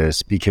about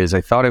this because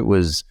I thought it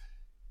was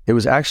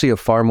actually a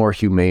far more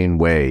humane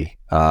way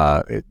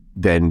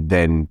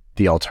than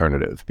the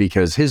alternative.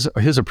 Because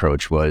his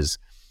approach was,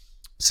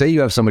 say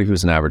you have somebody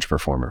who's an average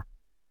performer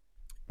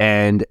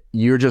and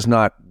you're just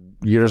not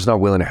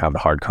willing to have the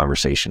hard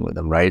conversation with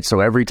them, right? So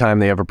every time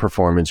they have a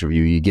performance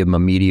review, you give them a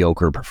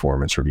mediocre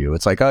performance review.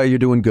 It's like, oh, you're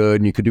doing good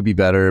and you could be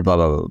better, blah,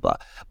 blah, blah, blah.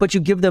 But you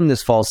give them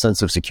this false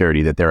sense of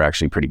security that they're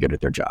actually pretty good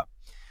at their job.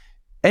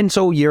 And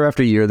so year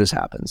after year, this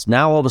happens.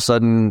 Now, all of a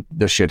sudden,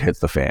 the shit hits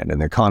the fan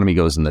and the economy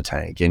goes in the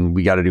tank and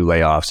we got to do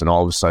layoffs. And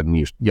all of a sudden,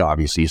 you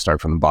obviously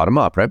start from the bottom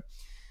up, right?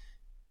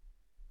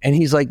 And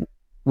he's like,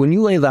 when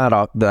you lay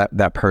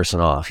that person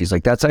off, he's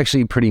like, that's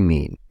actually pretty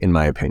mean, in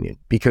my opinion,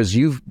 because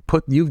you've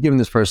given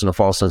this person a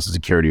false sense of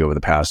security over the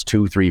past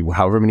 2, 3,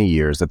 however many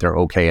years that they're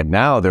okay. And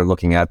now they're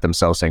looking at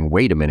themselves saying,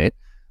 wait a minute,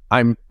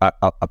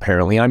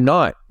 apparently I'm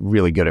not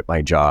really good at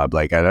my job.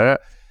 Like,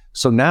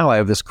 so now I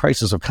have this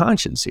crisis of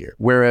conscience here.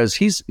 Whereas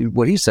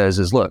what he says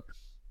is, look,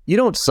 you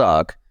don't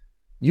suck.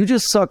 You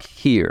just suck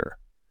here.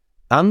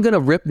 I'm going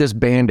to rip this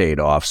Band-Aid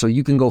off so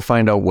you can go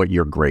find out what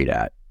you're great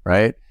at,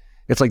 right?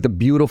 It's like the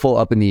beautiful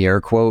Up in the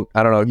Air quote.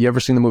 I don't know. You ever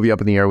seen the movie Up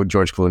in the Air with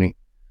George Clooney?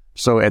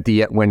 So at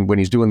the when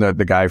he's doing the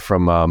guy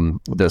from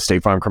the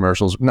State Farm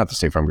commercials, not the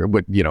State Farm,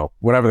 but you know,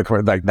 whatever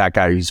like that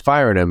guy, he's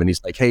firing him and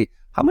he's like, hey,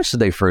 how much did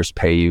they first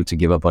pay you to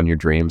give up on your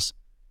dreams?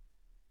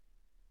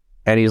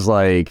 And he's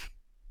like,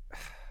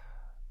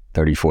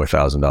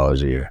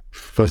 $34,000 a year.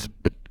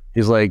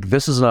 He's like,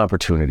 this is an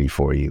opportunity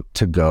for you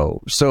to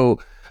go. So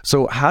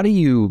how do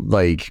you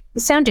like?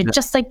 It sounded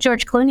just like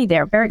George Clooney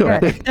there. Very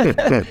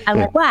good. I'm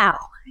like, wow.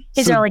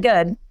 He's really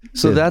good.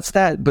 So that's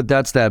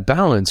that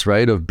balance,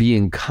 right? Of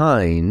being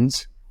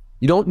kind.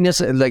 You don't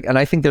necessarily like, and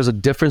I think there's a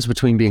difference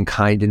between being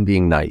kind and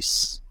being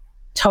nice.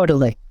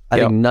 Totally. I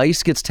think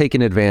nice gets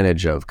taken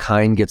advantage of,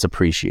 kind gets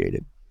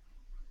appreciated.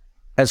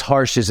 As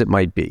harsh as it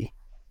might be.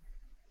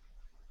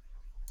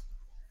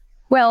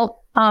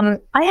 Well, I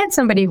had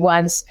somebody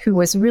once who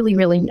was really,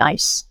 really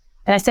nice.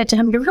 And I said to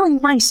him, you're really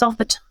nice all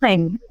the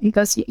time. He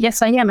goes,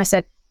 yes, I am. I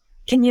said,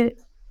 do you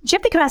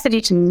have the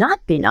capacity to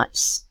not be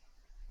nice?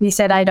 And he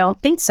said, I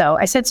don't think so.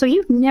 I said, so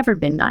you've never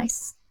been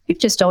nice. You've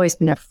just always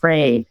been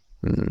afraid.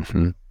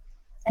 Mm-hmm.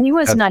 And he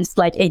was nice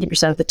like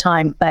 80% of the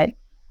time, but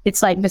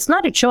it's like, it's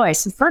not a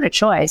choice. It's not a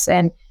choice.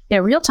 And you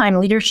know, real-time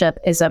leadership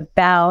is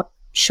about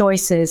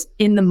choices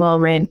in the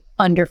moment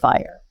under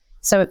fire.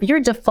 So if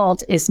your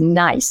default is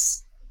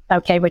nice,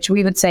 okay, which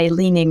we would say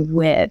leaning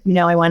with, you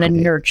know, I want to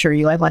nurture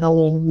you, I want to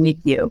lean with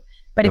you.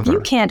 But if you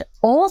can't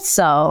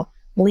also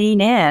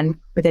lean in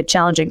with a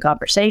challenging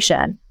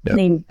conversation,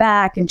 lean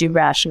back and do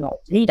rational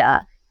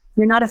data,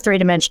 you're not a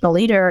three-dimensional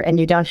leader and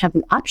you don't have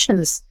the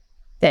options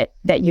that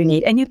you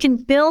need. And you can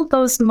build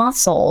those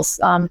muscles.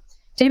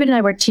 David and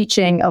I were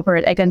teaching over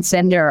at Egon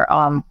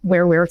Zehnder,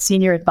 where we're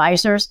senior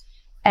advisors.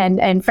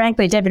 And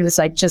frankly, David was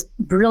like just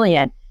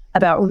brilliant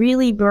about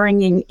really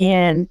bringing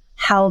in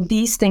how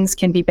these things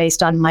can be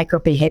based on micro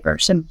behavior.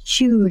 Some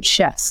huge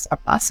shifts are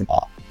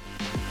possible.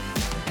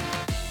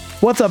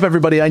 What's up,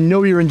 everybody? I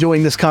know you're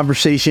enjoying this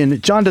conversation.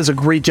 John does a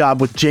great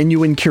job with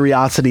genuine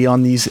curiosity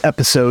on these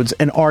episodes,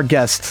 and our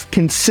guests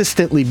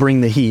consistently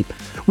bring the heat.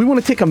 We want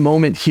to take a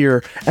moment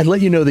here and let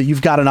you know that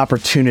you've got an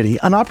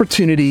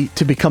opportunity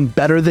to become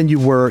better than you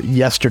were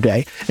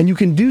yesterday. And you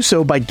can do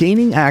so by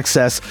gaining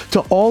access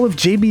to all of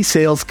JB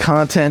Sales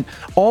content.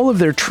 All of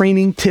their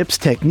training, tips,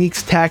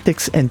 techniques,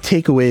 tactics, and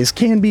takeaways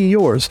can be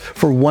yours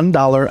for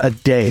 $1 a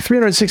day.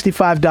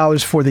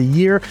 $365 for the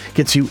year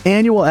gets you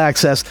annual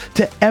access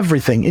to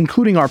everything,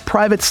 including our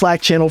private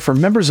Slack channel for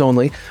members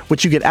only,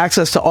 which you get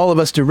access to all of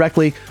us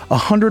directly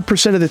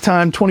 100% of the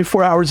time,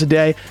 24 hours a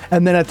day.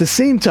 And then at the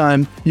same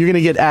time, you're going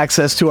to get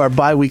access to our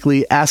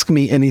bi-weekly Ask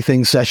Me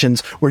Anything sessions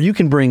where you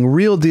can bring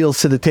real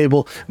deals to the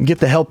table and get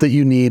the help that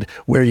you need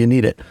where you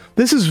need it.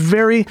 This is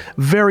very,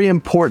 very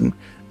important.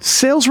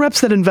 Sales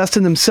reps that invest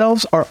in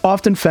themselves are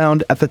often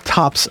found at the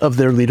tops of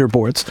their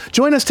leaderboards.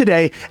 Join us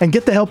today and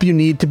get the help you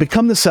need to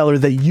become the seller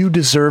that you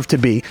deserve to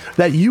be.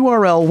 That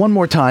URL, one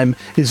more time,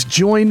 is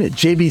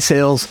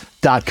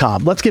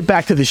joinjbsales.com. Let's get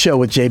back to the show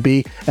with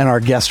JB and our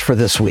guest for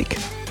this week.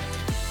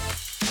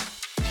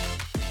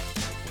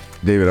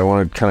 David, I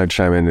want to kind of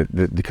chime in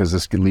because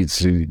this leads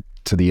to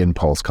the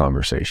impulse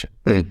conversation.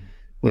 You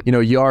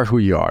know, you are who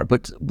you are,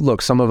 but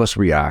look, some of us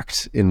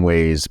react in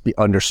ways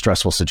under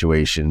stressful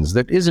situations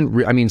that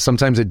isn't, I mean,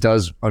 sometimes it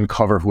does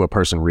uncover who a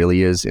person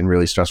really is in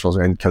really stressful,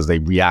 and because they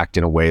react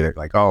in a way that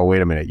like, oh,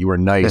 wait a minute, you were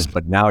nice,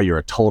 but now you're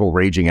a total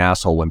raging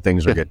asshole when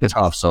things are getting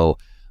tough. So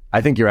I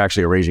think you're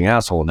actually a raging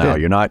asshole now.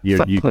 You're not, you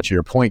to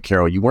your point,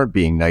 Carol, you weren't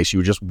being nice.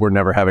 You just were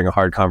never having a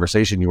hard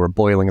conversation. You were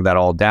boiling that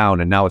all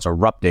down and now it's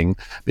erupting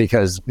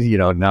because, you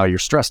know, now you're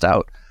stressed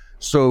out.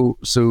 So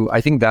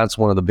I think that's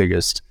one of the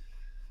biggest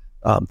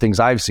things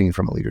I've seen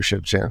from a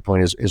leadership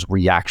standpoint is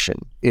reaction,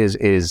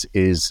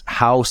 is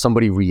how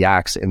somebody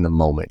reacts in the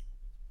moment.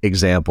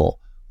 Example,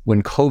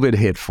 when COVID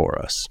hit for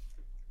us,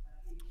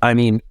 I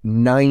mean,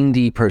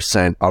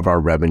 90% of our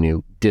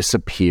revenue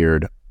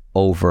disappeared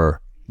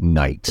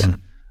overnight. Yeah.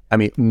 I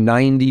mean,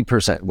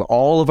 90%.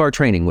 All of our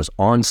training was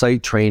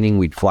on-site training.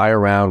 We'd fly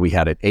around. We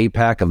had it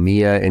APAC,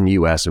 EMEA, and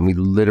US, and we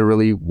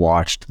literally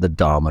watched the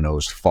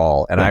dominoes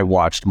fall. And I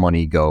watched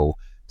money go,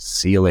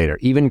 see you later.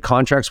 Even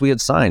contracts we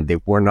had signed, they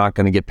were not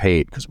going to get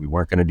paid because we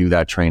weren't going to do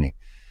that training.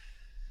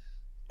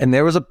 And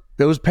there was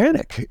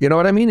panic, you know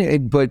what I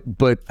mean?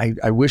 But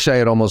I wish I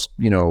had almost,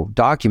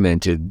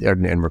 documented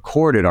and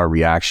recorded our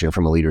reaction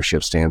from a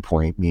leadership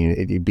standpoint,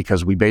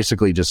 because we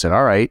basically just said,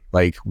 all right,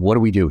 like, what do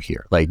we do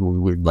here? Like,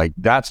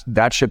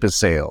 that ship has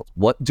sailed.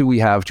 What do we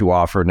have to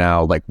offer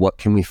now? Like, what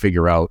can we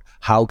figure out?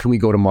 How can we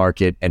go to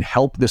market and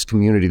help this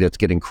community that's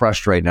getting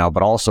crushed right now,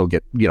 but also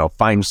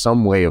find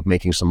some way of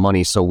making some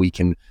money so we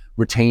can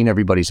retain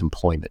everybody's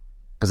employment?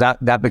 Because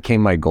that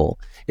became my goal.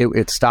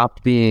 It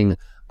stopped being,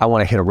 I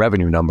want to hit a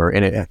revenue number,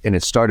 and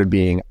it started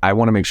being, I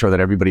want to make sure that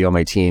everybody on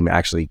my team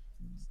actually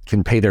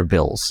can pay their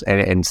bills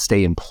and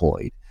stay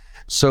employed.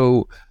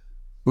 So,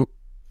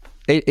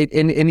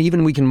 and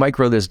even we can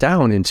micro this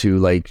down into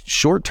like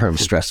short-term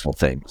stressful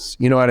things.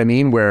 You know what I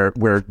mean? Where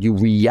you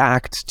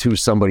react to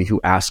somebody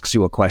who asks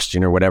you a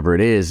question or whatever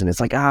it is, and it's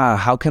like,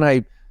 how can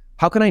I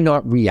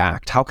not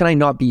react? How can I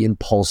not be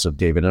impulsive,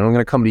 David? And I'm going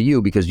to come to you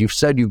because you've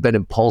said you've been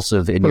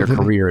impulsive in your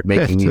career at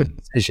making these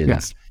decisions.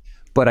 Yes.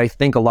 But I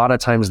think a lot of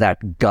times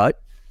that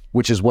gut,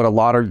 which is what a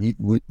lot of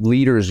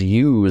leaders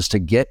use to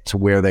get to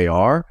where they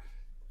are,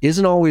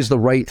 isn't always the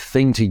right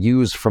thing to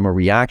use from a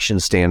reaction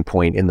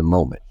standpoint in the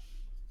moment.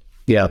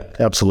 Yeah,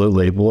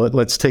 absolutely. Well,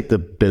 let's take the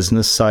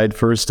business side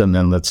first, and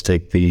then let's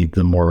take the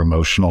more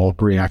emotional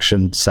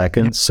reaction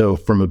second. So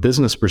from a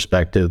business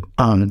perspective,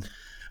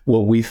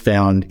 what we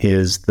found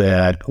is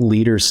that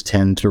leaders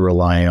tend to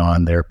rely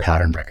on their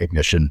pattern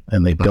recognition,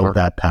 and they build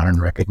that pattern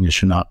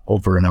recognition up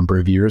over a number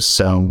of years.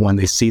 So when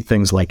they see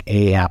things like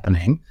A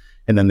happening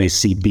and then they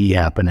see B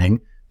happening,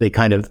 they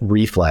kind of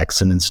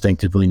reflex and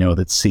instinctively know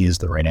that C is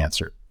the right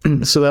answer.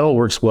 So that all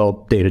works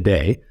well day to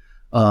day.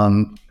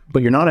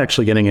 But you're not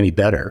actually getting any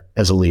better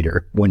as a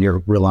leader when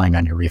you're relying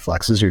on your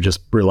reflexes. You're just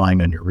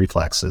relying on your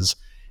reflexes.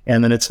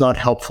 And then it's not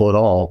helpful at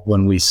all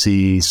when we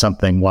see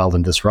something wild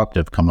and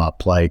disruptive come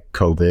up, like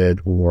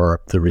COVID or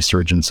the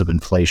resurgence of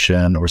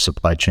inflation or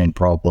supply chain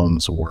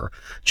problems or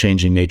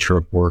changing nature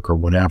of work or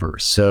whatever.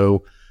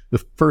 So the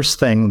first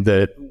thing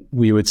that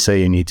we would say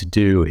you need to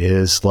do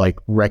is like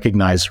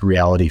recognize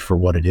reality for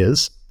what it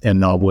is and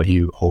not what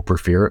you hope or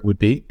fear it would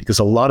be. Because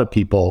a lot of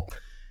people,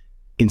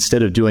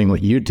 instead of doing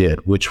what you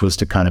did, which was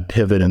to kind of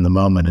pivot in the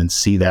moment and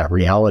see that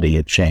reality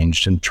had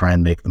changed and try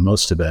and make the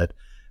most of it,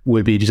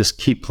 would be to just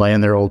keep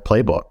playing their old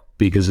playbook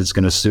because it's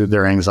going to soothe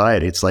their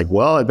anxiety. It's like,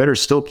 well, I better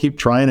still keep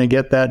trying to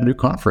get that new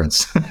conference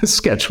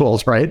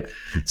scheduled, right?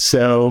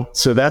 So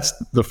that's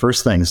the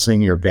first thing,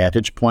 seeing your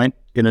vantage point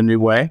in a new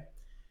way.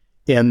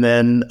 And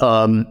then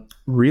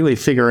really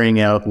figuring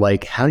out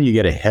like, how do you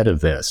get ahead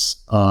of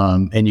this?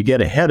 And you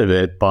get ahead of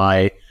it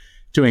by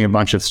doing a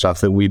bunch of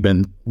stuff that we've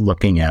been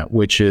looking at,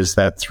 which is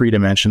that 3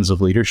 dimensions of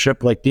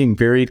leadership, like being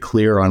very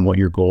clear on what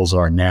your goals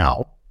are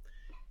now.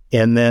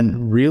 And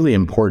then really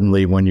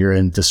importantly, when you're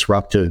in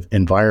disruptive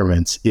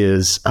environments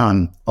is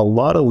a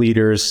lot of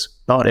leaders,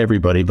 not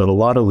everybody, but a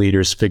lot of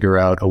leaders figure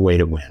out a way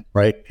to win,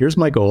 right? Here's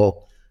my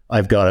goal.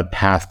 I've got a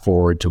path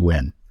forward to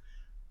win.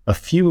 A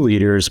few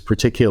leaders,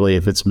 particularly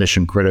if it's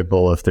mission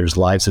critical, if there's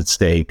lives at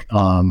stake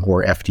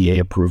or FDA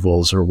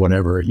approvals or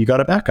whatever, you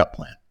got a backup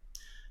plan.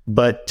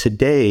 But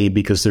today,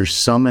 because there's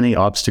so many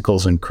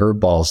obstacles and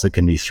curveballs that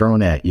can be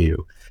thrown at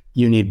you,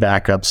 you need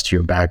backups to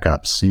your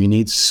backups. So you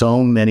need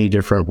so many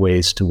different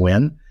ways to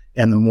win.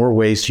 And the more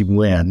ways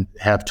you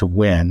have to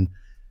win,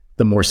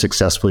 the more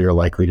successful you're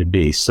likely to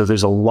be. So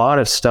there's a lot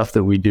of stuff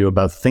that we do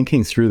about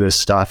thinking through this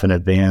stuff in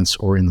advance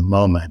or in the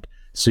moment.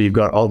 So you've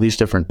got all these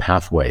different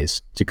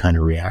pathways to kind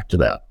of react to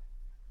that.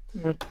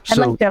 I'd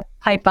like to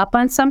pipe up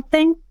on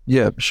something.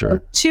 Yeah,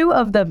 sure. 2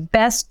 of the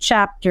best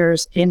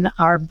chapters in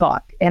our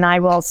book, and I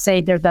will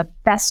say they're the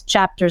best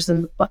chapters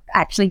in the book.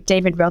 Actually,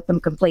 David wrote them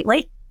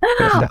completely.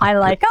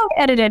 I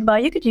edited,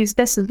 but you could use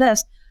this and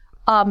this.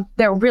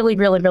 They're really,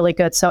 really, really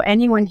good. So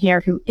anyone here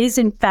who is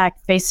in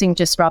fact facing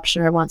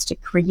disruption or wants to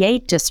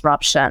create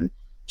disruption,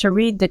 to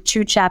read the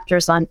 2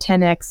 chapters on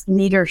 10X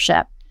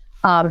leadership.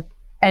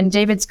 And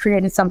David's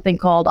created something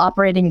called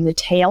Operating in the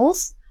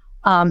Tails.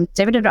 David,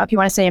 I don't know if you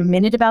want to say a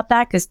minute about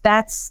that, because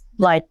that's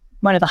like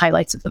one of the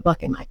highlights of the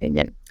book, in my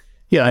opinion.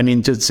 Yeah, I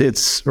mean,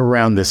 it's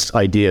around this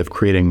idea of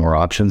creating more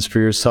options for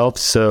yourself.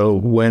 So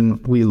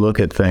when we look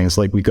at things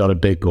like we got a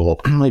big goal,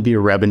 it might be a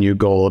revenue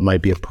goal, it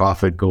might be a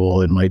profit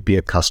goal, it might be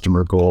a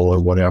customer goal or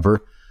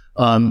whatever.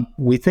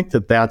 We think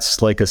that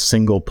that's like a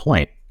single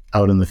point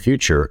out in the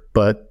future,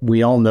 but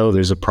we all know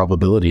there's a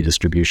probability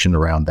distribution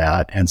around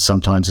that. And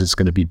sometimes it's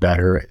going to be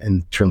better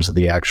in terms of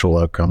the actual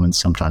outcome and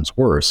sometimes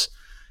worse.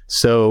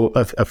 So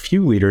a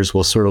few leaders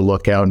will sort of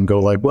look out and go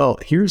like, well,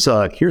 here's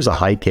a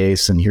high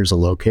case and here's a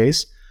low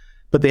case,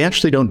 but they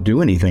actually don't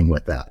do anything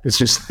with that. It's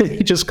just,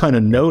 they just kind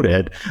of note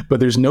it, but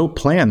there's no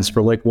plans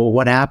for like, well,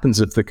 what happens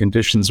if the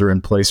conditions are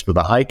in place for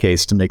the high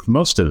case to make the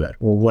most of it?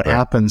 Well, what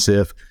happens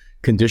if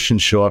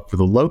conditions show up for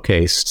the low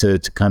case to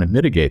kind of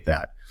mitigate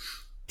that?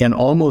 And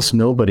almost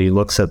nobody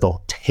looks at the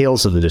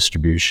tails of the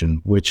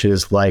distribution, which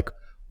is like,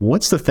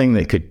 what's the thing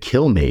that could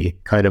kill me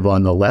kind of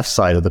on the left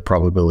side of the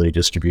probability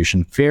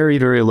distribution? Very,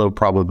 very low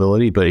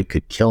probability, but it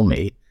could kill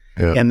me.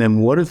 Yeah. And then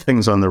what are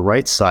things on the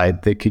right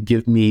side that could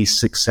give me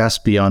success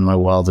beyond my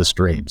wildest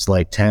dreams,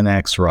 like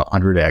 10x or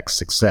 100x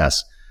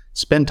success?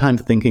 Spend time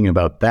thinking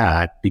about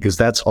that, because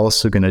that's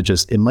also going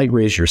to it might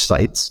raise your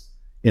sights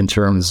in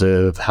terms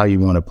of how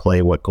you want to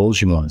play, what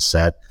goals you want to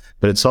set,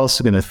 but it's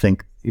also going to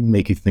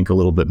make you think a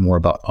little bit more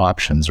about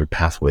options or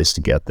pathways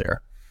to get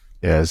there.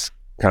 Yes.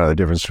 Kind of the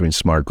difference between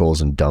SMART goals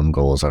and dumb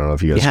goals. I don't know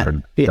if you guys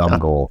heard the dumb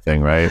goal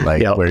thing, right?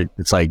 Like where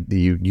it's like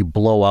you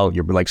blow out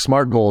your like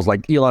SMART goals.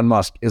 Like Elon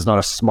Musk is not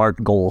a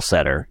smart goal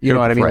setter. You know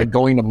what I mean? Right. Like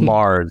going to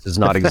Mars is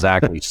not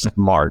exactly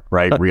smart,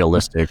 right?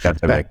 Realistic, that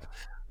type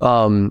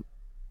of.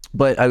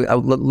 But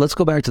let's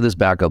go back to this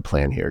backup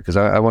plan here, because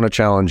I want to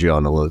challenge you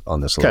on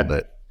this a little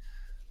bit,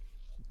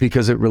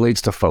 because it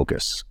relates to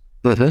focus,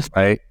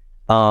 right?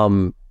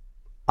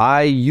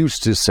 I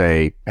used to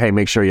say, hey,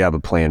 make sure you have a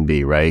plan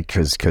B, right?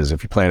 Because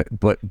if you plan it,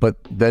 but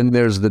then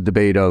there's the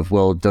debate of,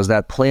 well, does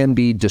that plan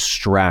B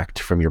distract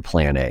from your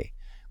plan A?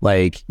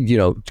 Like,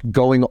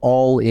 going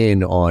all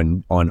in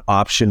on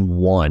option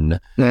one,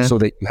 so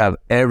that you have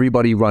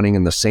everybody running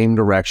in the same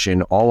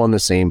direction, all on the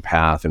same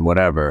path and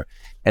whatever.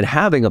 And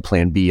having a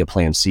plan B, a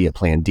plan C, a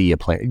plan D,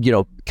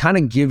 kind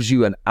of gives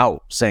you an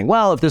out, saying,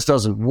 well, if this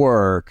doesn't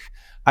work,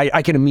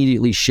 I can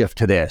immediately shift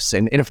to this.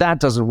 And if that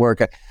doesn't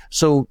work,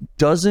 so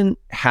doesn't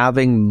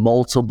having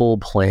multiple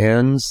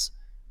plans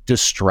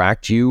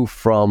distract you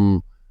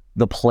from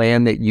the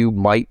plan that you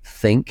might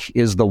think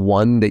is the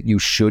one that you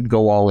should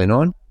go all in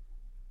on?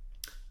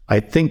 I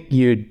think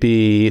you'd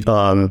be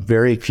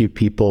very few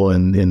people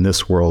in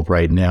this world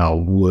right now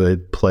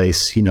would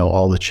place,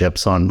 all the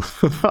chips on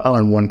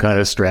on one kind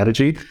of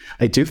strategy.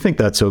 I do think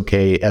that's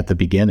okay at the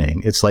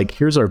beginning. It's like,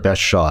 here's our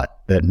best shot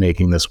at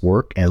making this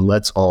work, and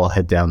let's all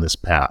head down this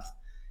path.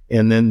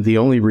 And then the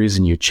only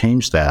reason you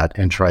change that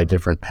and try a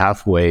different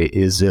pathway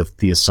is if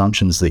the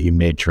assumptions that you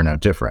made turn out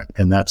different.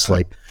 And that's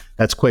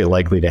quite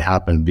likely to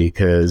happen,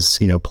 because,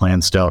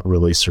 plans don't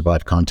really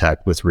survive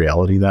contact with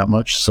reality that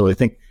much. So I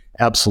think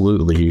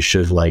absolutely you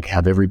should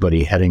have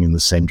everybody heading in the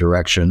same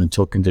direction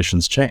until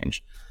conditions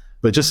change.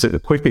 But just a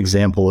quick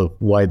example of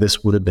why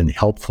this would have been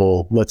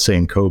helpful, let's say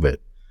in COVID.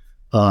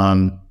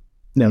 Now,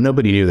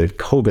 nobody knew that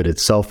COVID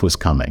itself was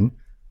coming,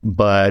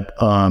 but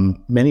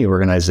many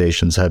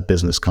organizations have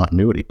business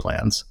continuity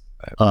plans,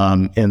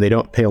 and they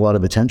don't pay a lot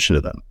of attention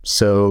to them.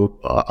 So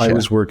I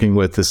was working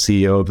with the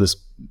CEO of this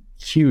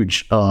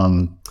huge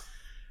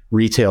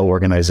retail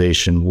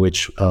organization,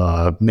 which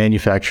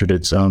manufactured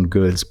its own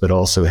goods, but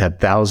also had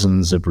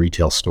thousands of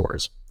retail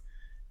stores.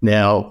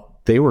 Now,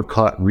 they were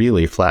caught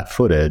really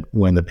flat-footed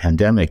when the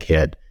pandemic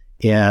hit.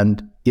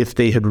 And if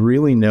they had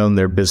really known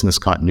their business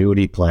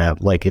continuity plan,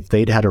 like if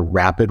they'd had a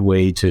rapid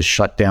way to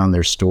shut down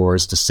their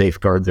stores, to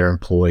safeguard their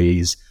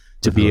employees,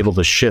 to be able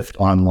to shift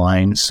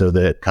online so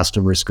that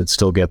customers could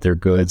still get their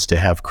goods, to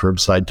have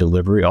curbside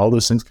delivery, all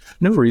those things,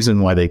 no reason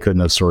why they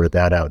couldn't have sorted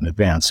that out in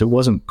advance. It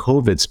wasn't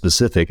COVID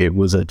specific, it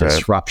was a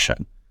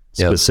disruption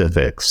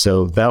specific.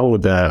 So that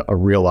would be a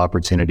real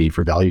opportunity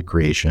for value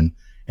creation,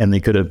 and they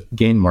could have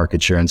gained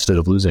market share instead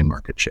of losing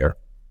market share.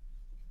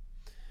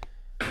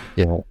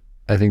 Yeah,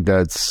 I think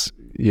that's,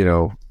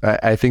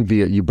 I think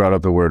you brought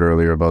up the word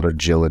earlier about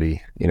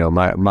agility.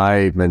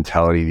 My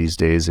mentality these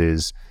days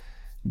is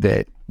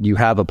that you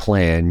have a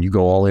plan, you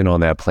go all in on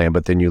that plan,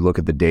 but then you look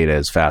at the data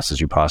as fast as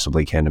you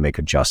possibly can to make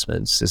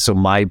adjustments. So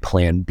my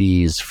plan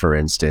Bs, for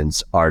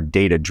instance, are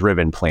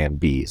data-driven plan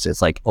Bs.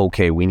 It's like,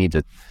 okay, we need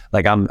to,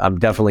 I'm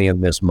definitely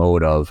in this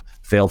mode of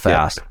fail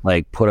fast,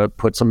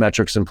 put some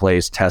metrics in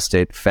place, test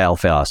it, fail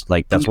fast.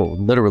 That's what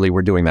literally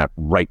we're doing that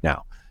right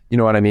now. You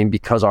know what I mean?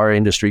 Because our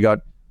industry got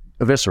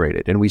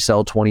eviscerated and we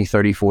sell $20,000,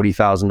 $30,000,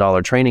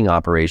 $40,000 training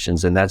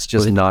operations, and that's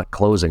just not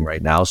closing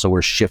right now. So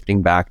we're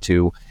shifting back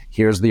to,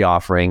 here's the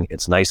offering.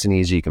 It's nice and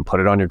easy. You can put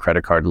it on your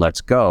credit card.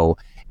 Let's go.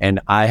 And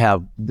I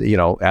have,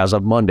 as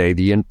of Monday,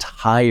 the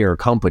entire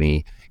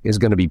company is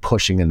going to be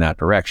pushing in that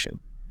direction.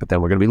 But then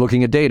we're going to be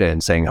looking at data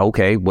and saying,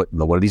 okay, what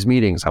are these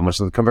meetings? How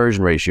much are the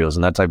conversion ratios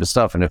and that type of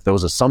stuff? And if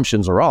those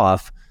assumptions are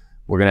off,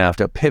 we're going to have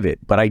to pivot.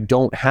 But I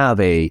don't have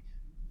a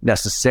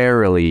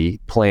necessarily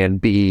plan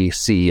B,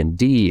 C, and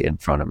D in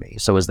front of me.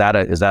 So is that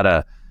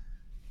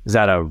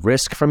a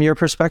risk from your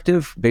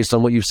perspective based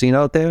on what you've seen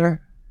out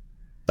there?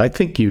 I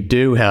think you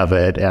do have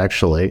it,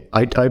 actually.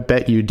 I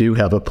bet you do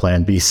have a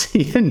plan B,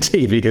 C, and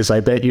D, because I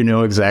bet you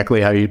know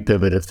exactly how you'd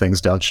pivot if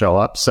things don't show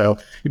up. So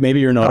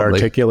maybe you're not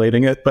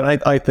articulating it, but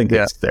I think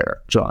it's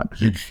there, John.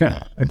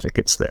 Yeah, I think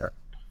it's there.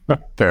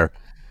 Fair.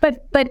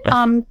 But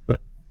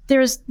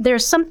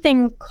there's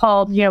something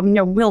called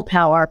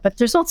willpower, but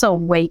there's also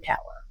way power.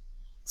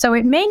 So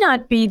it may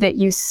not be that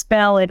you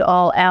spell it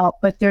all out,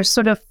 but there's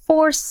sort of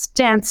 4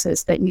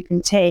 stances that you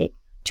can take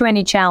to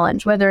any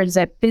challenge, whether it's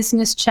a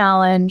business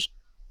challenge,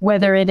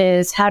 whether it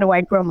is how do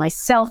I grow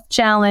myself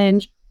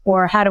challenge,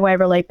 or how do I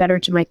relate better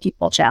to my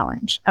people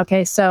challenge.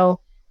 Okay, so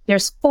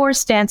there's 4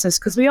 stances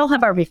because we all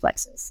have our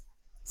reflexes.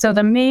 So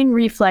the main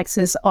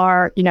reflexes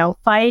are,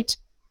 fight,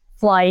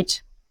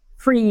 flight,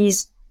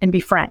 freeze, and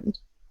befriend.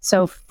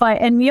 So fight,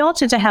 and we all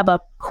tend to have a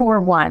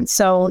core one.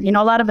 So, a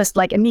lot of us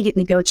like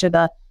immediately go to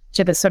the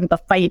sort of the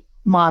fight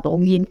model.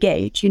 We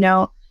engage,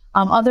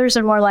 others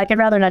are more like, I'd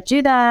rather not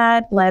do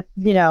that.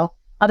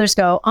 Others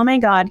go, oh my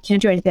God,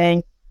 can't do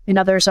anything. And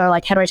others are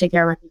like, how do I take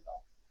care of my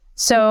people?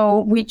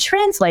 So we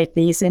translate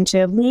these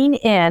into lean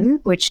in,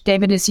 which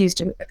David has used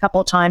a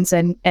couple of times,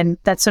 and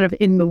that's sort of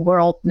in the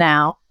world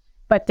now.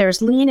 But there's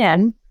lean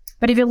in.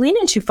 But if you lean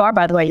in too far,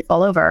 by the way, you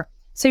fall over.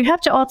 So you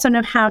have to also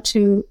know how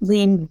to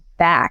lean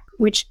back,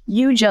 which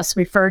you just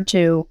referred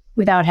to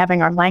without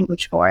having our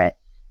language for it,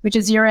 which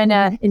is you're in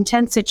an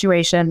intense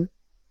situation.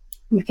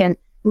 You can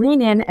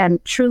lean in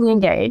and truly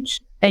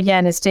engage.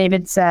 Again, as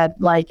David said,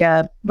 like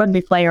a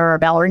rugby player or a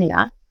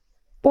ballerina.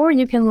 Or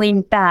you can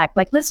lean back,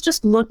 like, let's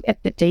just look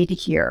at the data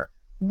here.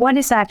 What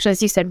is actually,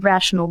 as you said,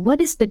 rational? What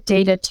is the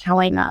data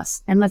telling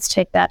us? And let's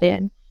take that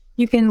in.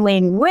 You can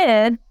lean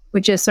with,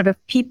 which is sort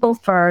of people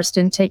first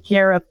and take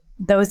care of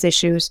those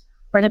issues.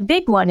 Or the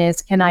big one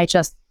is, can I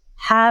just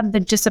have the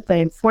discipline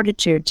and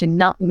fortitude to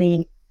not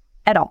lean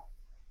at all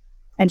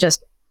and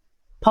just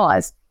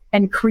pause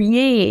and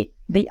create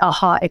the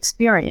aha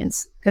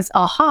experience? Because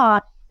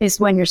aha is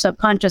when your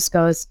subconscious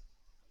goes,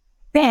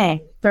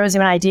 bang, throws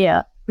you an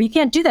idea. Well, you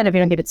can't do that if you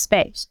don't give it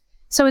space.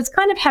 So it's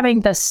kind of having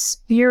the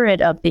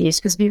spirit of these,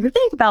 because if you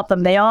think about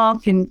them, they all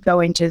can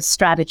go into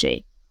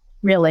strategy,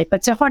 really.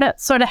 But to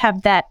sort of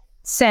have that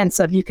sense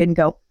of you can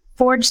go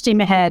forward,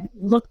 steam ahead,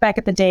 look back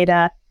at the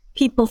data,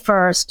 people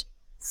first,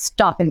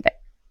 stop and think.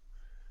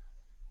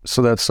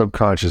 So that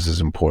subconscious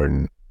is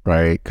important,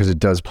 right? Because it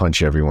does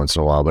punch you every once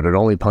in a while, but it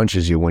only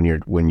punches you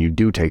when you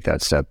do take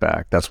that step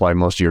back. That's why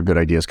most of your good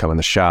ideas come in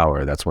the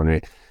shower. That's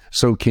when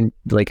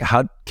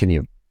how can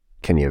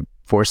you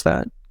force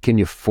that? Can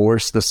you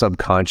force the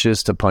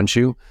subconscious to punch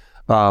you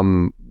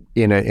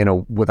in a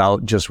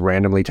without just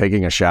randomly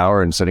taking a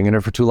shower and sitting in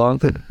it for too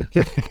long?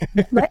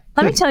 Let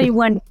me tell you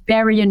one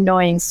very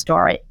annoying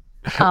story.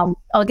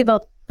 I'll give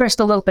first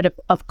a little bit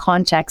of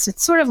context.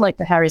 It's sort of like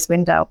the Harry's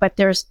window, but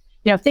there's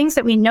things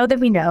that we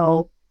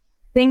know,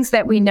 things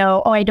that we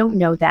know, oh, I don't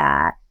know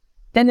that.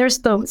 Then there's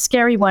the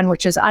scary one,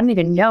 which is I don't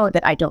even know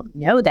that I don't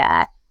know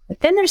that.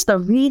 But then there's the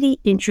really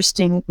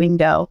interesting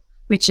window,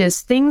 which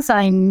is things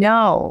I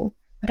know,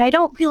 but I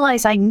don't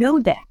realize I know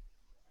that.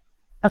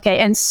 Okay,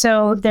 and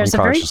so there's a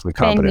very unconsciously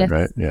competent,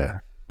 right? Yeah.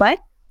 What?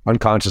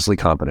 Unconsciously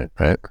competent,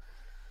 right?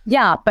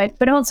 Yeah,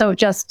 but also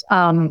just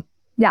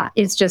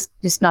it's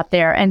just not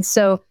there. And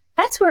so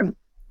that's where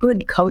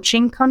good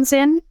coaching comes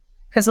in,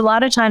 because a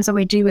lot of times what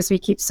we do is we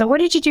keep, so what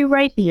did you do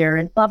right here,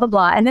 and blah blah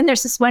blah. And then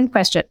there's this one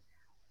question,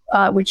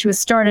 which was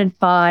started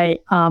by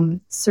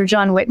Sir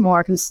John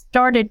Whitmore, who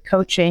started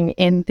coaching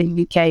in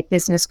the UK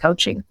business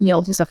coaching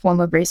field. He's a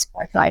former race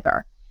car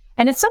driver.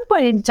 And at some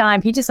point in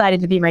time, he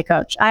decided to be my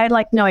coach. I had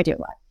no idea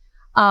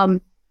why.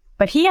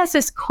 But he has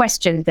this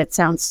question that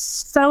sounds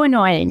so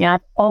annoying, and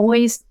I've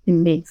always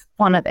made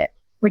fun of it,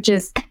 which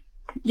is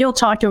you'll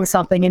talk to him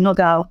something and he'll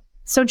go,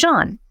 so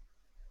John,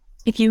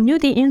 if you knew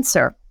the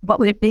answer, what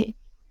would it be?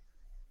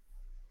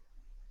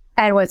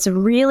 And what's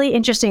really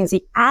interesting is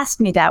he asked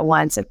me that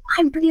once, and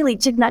I really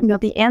did not know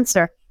the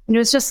answer. And it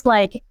was just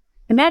like,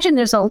 imagine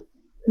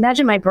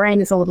my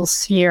brain is a little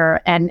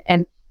sphere,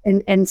 and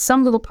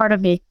some little part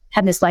of me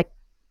had this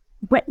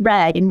wet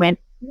rag and went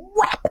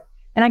whap,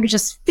 and I could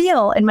just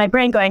feel in my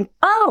brain going,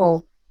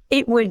 oh,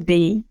 it would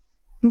be.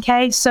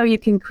 Okay, so you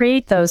can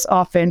create those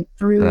often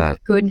through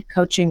good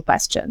coaching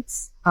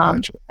questions,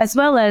 as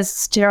well as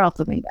stare out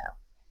the window.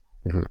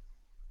 Mm-hmm.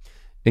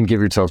 And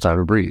give yourself time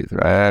to breathe,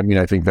 right? I mean,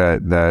 I think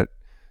that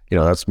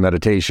that's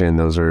meditation.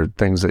 Those are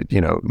things that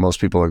most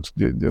people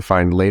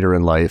find later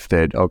in life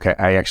that, okay,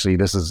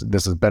 this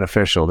is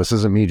beneficial. This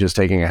isn't me just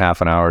taking a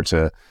half an hour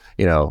to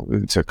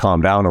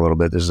calm down a little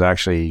bit. This is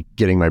actually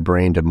getting my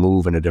brain to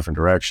move in a different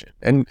direction.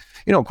 And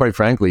quite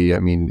frankly, I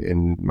mean,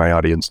 and my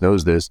audience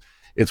knows this,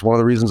 it's one of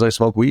the reasons I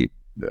smoke weed.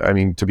 I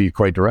mean, to be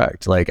quite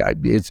direct,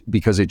 it's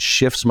because it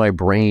shifts my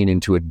brain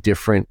into a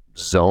different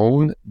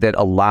zone that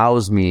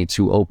allows me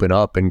to open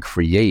up and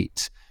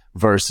create,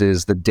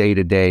 versus the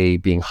day-to-day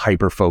being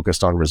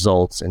hyper-focused on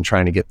results and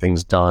trying to get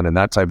things done and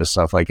that type of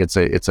stuff. It's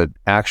an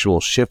actual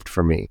shift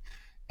for me.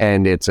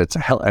 And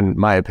in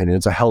my opinion,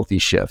 it's a healthy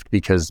shift,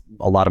 because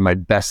a lot of my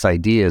best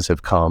ideas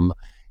have come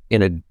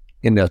in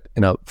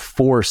a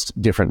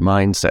forced different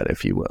mindset,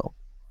 if you will.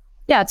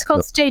 Yeah, it's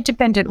called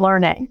state-dependent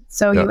learning.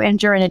 So you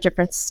enter in a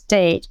different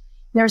state.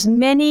 There's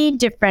many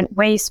different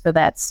ways for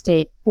that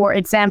state. For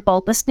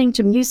example, listening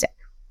to music.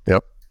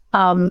 Yep.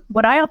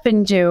 What I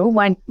often do,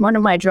 one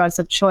of my drugs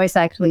of choice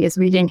actually is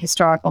reading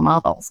historical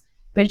novels,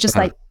 but it just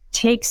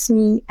takes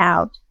me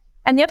out.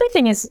 And the other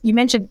thing is, you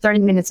mentioned 30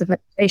 minutes of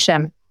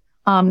meditation.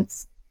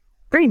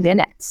 3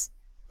 minutes.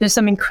 There's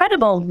some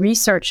incredible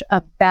research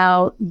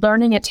about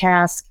learning a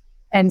task.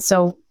 And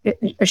so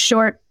a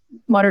short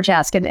motor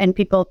task and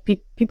people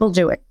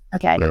do it.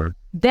 Okay. Sure.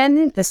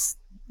 Then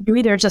you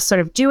either just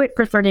sort of do it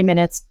for 30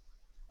 minutes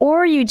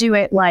or you do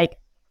it like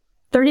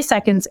 30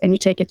 seconds and you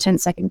take a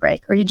 10-second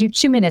break, or you do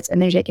 2 minutes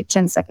and then you take a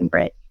 10-second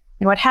break.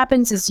 And what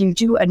happens is you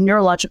do a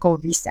neurological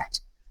reset.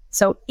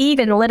 So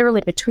even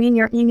literally between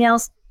your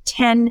emails,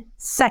 10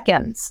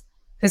 seconds,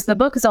 because the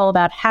book is all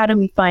about how do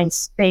we find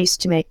space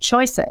to make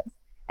choices,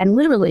 and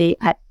literally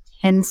at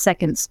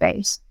 10-second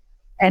space.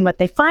 And what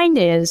they find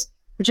is,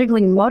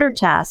 particularly motor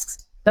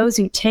tasks, those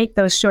who take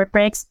those short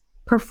breaks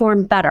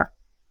perform better.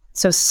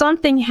 So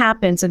something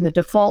happens in the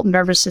default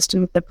nervous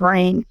system of the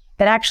brain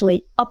that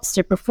actually ups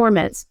their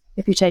performance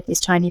if you take these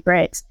tiny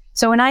breaks.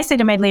 So when I say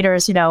to my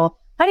leaders, how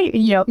do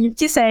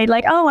you say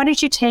like, oh, why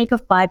don't you take a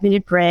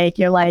 5-minute break?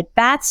 You're like,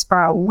 that's for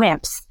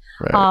wimps.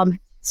 Right.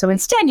 So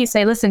instead you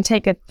say, listen,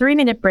 take a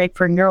 3-minute break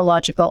for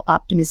neurological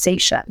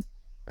optimization.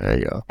 There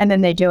you go. And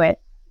then they do it.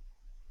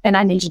 And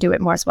I need to do it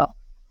more as well.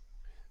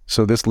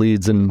 So this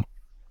leads in,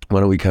 why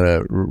don't we kind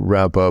of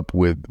wrap up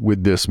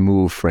with this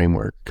MOVE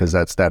framework? Because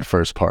that's that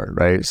first part,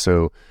 right?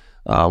 So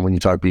when you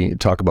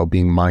talk about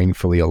being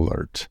mindfully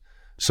alert.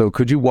 So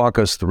could you walk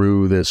us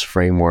through this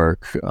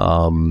framework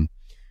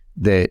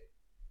that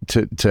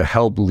to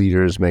help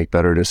leaders make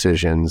better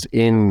decisions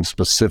in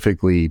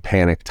specifically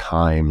panic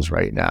times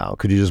right now?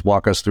 Could you just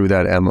walk us through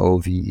that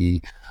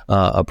MOVE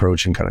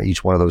approach and kind of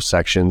each one of those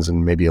sections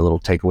and maybe a little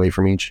takeaway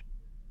from each?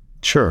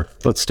 Sure.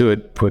 Let's do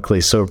it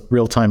quickly. So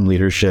real-time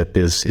leadership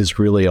is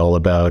really all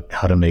about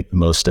how to make the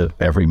most of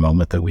every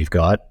moment that we've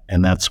got.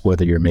 And that's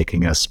whether you're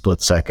making a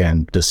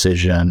split-second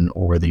decision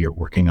or whether you're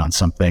working on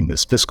something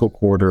this fiscal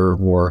quarter,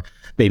 or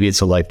maybe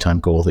it's a lifetime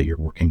goal that you're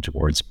working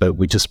towards. But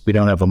we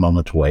don't have a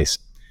moment to waste.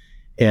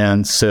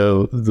 And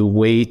so the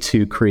way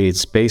to create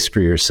space for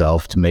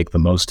yourself to make the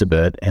most of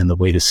it, and the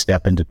way to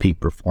step into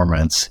peak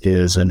performance,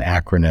 is an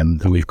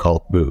acronym that we've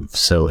called MOVE.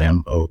 So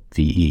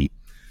MOVE.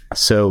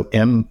 So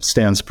M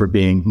stands for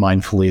being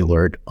mindfully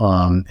alert.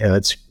 And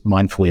it's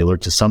mindfully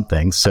alert to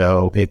something.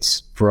 So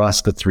it's, for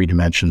us, the 3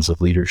 dimensions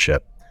of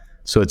leadership.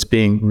 So it's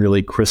being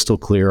really crystal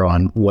clear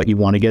on what you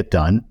want to get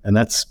done. And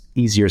that's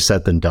easier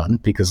said than done,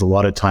 because a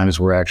lot of times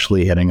we're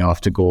actually heading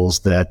off to goals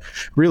that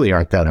really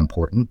aren't that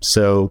important.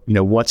 So,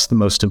 what's the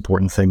most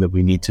important thing that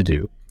we need to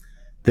do?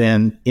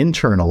 Then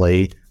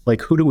internally, like,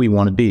 who do we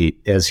want to be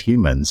as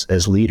humans,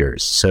 as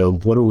leaders? So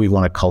what do we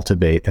want to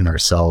cultivate in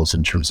ourselves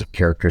in terms of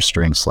character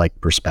strengths like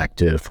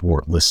perspective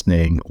or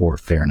listening or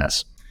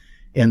fairness?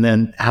 And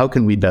then how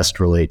can we best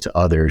relate to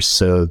others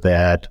so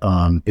that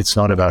it's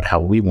not about how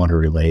we want to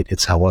relate,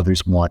 it's how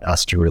others want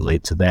us to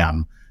relate to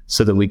them,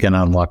 so that we can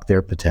unlock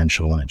their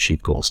potential and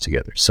achieve goals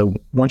together. So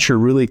once you're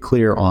really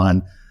clear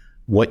on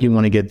what you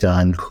want to get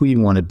done, who you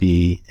want to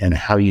be, and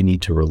how you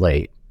need to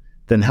relate,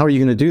 then how are you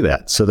going to do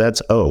that? So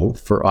that's O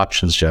for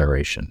options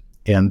generation.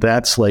 And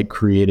that's like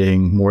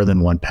creating more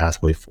than one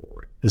pathway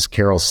forward. As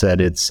Carol said,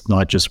 it's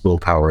not just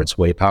willpower, it's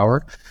way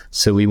power.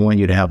 So we want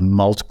you to have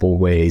multiple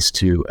ways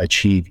to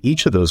achieve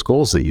each of those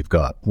goals that you've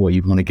got, what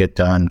you want to get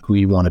done, who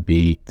you want to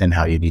be, and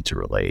how you need to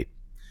relate.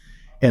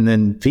 And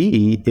then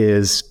V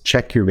is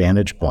check your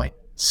vantage point.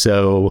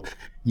 So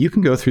you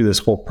can go through this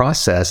whole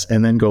process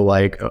and then go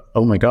like,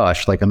 oh my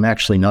gosh, like I'm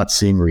actually not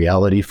seeing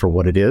reality for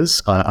what it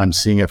is. I'm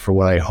seeing it for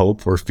what I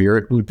hope or fear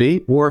it would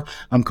be, or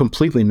I'm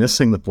completely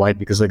missing the point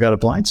because I got a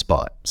blind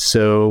spot.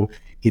 So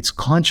it's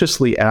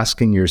consciously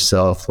asking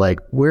yourself, like,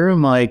 where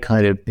am I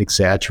kind of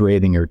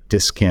exaggerating or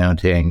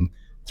discounting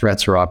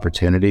threats or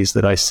opportunities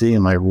that I see?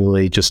 Am I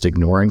really just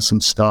ignoring some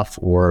stuff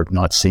or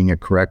not seeing it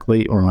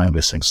correctly, or am I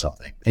missing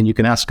something? And you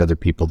can ask other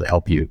people to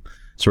help you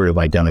sort of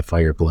identify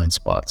your blind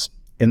spots.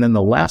 And then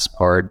the last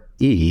part,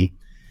 E,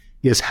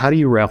 is how do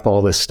you wrap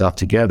all this stuff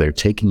together,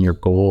 taking your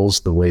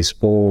goals, the ways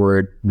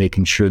forward,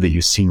 making sure that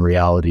you've seen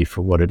reality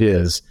for what it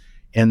is,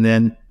 and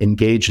then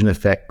engage and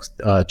affect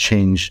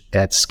change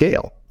at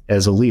scale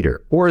as a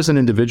leader or as an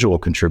individual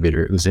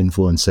contributor who's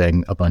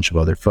influencing a bunch of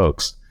other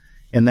folks.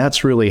 And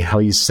that's really how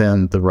you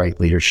send the right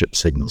leadership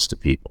signals to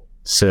people.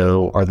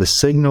 So are the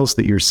signals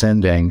that you're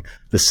sending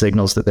the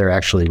signals that they're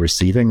actually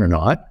receiving or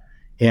not?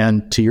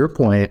 And to your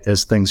point,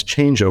 as things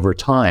change over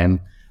time,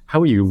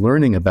 how are you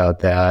learning about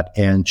that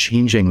and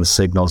changing the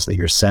signals that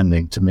you're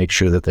sending to make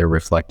sure that they're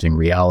reflecting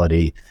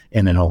reality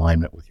and in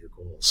alignment with your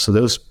goals? So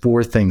those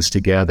 4 things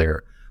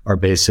together are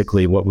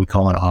basically what we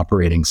call an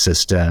operating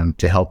system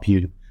to help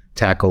you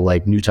tackle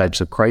like new types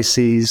of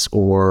crises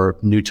or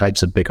new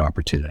types of big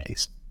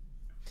opportunities.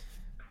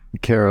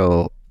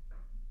 Carol,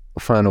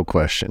 final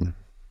question.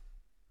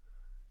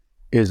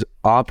 Is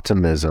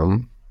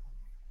optimism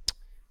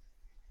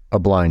a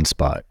blind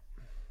spot?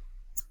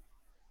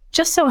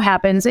 Just so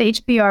happens,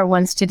 HBR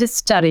once did a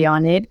study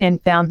on it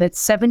and found that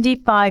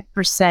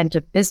 75%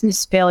 of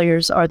business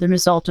failures are the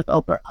result of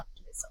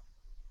over-optimism.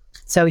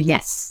 So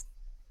yes.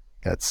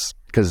 That's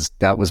because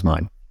that was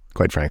mine,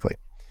 quite frankly.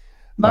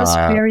 Most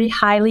very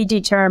highly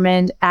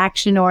determined,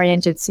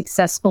 action-oriented,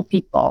 successful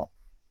people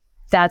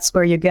that's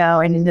where you go.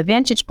 And in the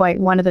Vantage Point,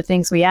 one of the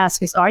things we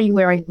ask is, are you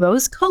wearing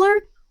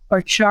rose-colored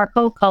or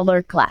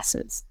charcoal-colored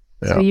glasses?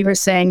 Yeah. So you were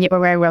saying you were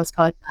wearing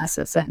rose-colored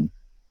glasses, and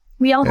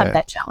we all have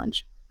that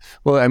challenge.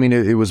 Well, I mean,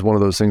 it was one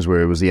of those things where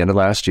it was the end of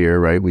last year,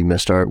 right? We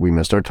missed our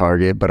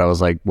target, but I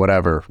was like,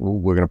 whatever,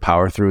 we're going to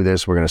power through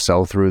this. We're going to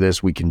sell through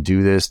this. We can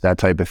do this, that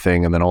type of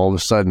thing. And then all of a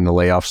sudden the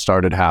layoffs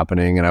started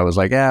happening and I was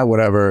like,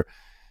 whatever.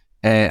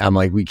 And I'm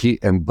like,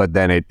 but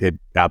then it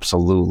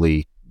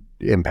absolutely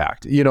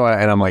impacted, and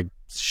I'm like,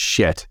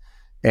 shit.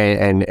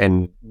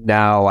 And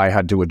now I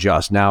had to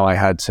adjust. Now I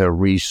had to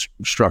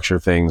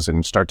restructure things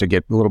and start to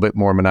get a little bit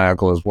more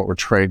maniacal as what we're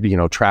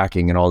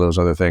tracking and all those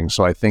other things.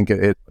 So I think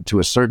it to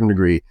a certain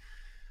degree,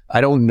 I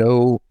don't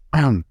know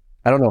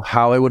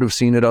how I would have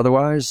seen it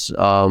otherwise.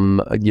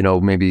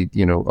 Maybe,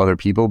 other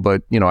people,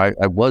 but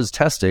I was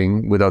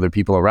testing with other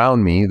people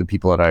around me, the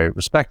people that I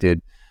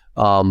respected.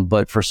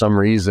 But for some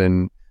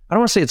reason, I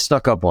don't want to say it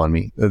snuck up on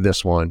me,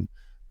 this one.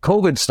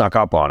 COVID snuck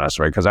up on us,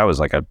 right? Because I was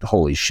like,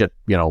 holy shit,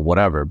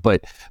 whatever.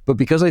 But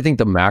because I think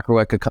the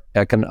macro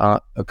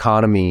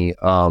economy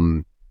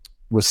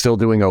was still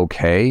doing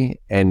okay,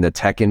 and the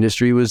tech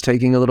industry was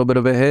taking a little bit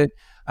of a hit,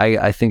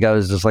 I think I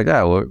was just like,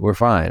 we're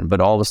fine.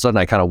 But all of a sudden,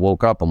 I kind of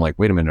woke up. I'm like,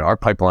 wait a minute, our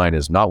pipeline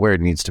is not where it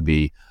needs to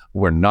be.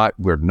 We're not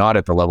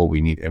at the level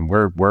we need, and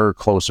we're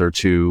closer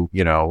to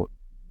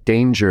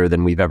danger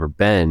than we've ever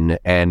been.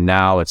 And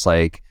now it's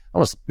like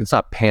almost, it's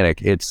not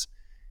panic.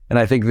 And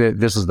I think that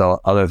this is the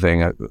other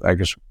thing. I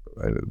guess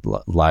I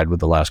lied with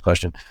the last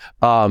question.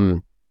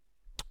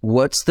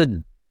 What's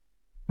the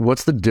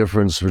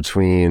difference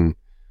between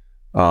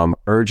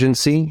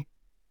urgency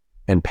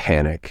and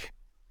panic?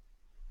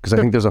 Because I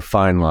think there's a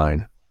fine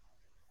line.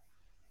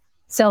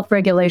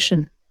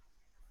 Self-regulation.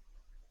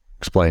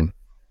 Explain.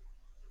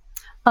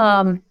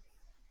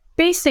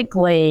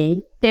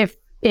 Basically, if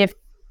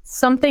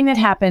something that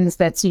happens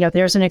that's,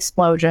 there's an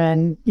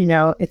explosion,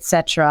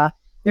 etc.,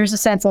 there's a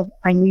sense of,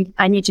 I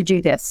need to do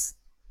this.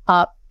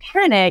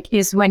 Panic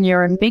is when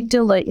your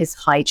amygdala is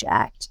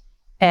hijacked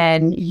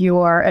and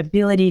your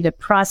ability to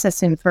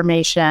process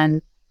information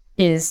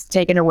is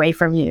taken away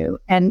from you.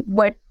 And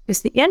what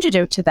is the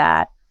antidote to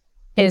that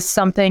is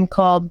something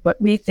called what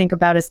we think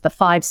about as the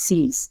 5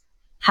 C's.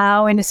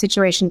 How in a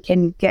situation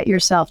can you get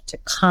yourself to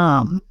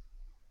calm,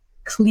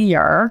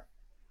 clear,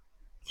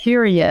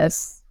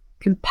 curious,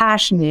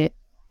 compassionate,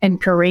 and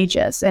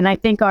courageous. And I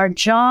think our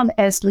job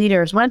as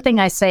leaders, one thing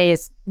I say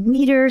is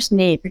leaders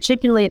need,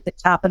 particularly at the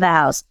top of the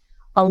house,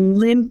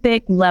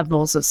 Olympic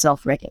levels of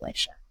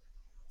self-regulation.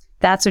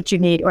 That's what you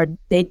need, or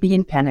they'd be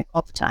in panic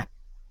all the time.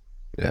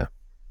 Yeah.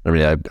 I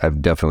mean,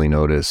 I've definitely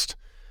noticed,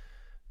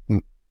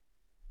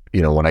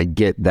 when I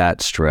get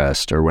that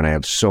stressed or when I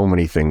have so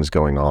many things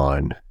going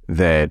on,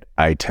 that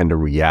I tend to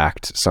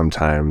react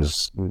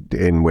sometimes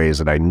in ways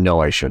that I know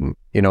I shouldn't,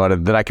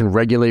 that I can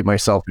regulate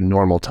myself in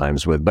normal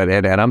times with,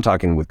 and I'm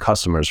talking with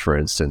customers, for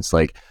instance.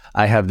 Like,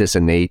 I have this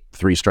innate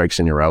 3 strikes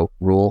and you're out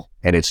rule,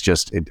 and it's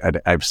just,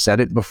 I've said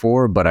it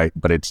before, but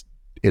it's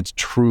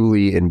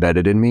truly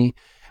embedded in me,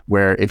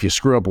 where if you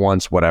screw up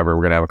once, whatever,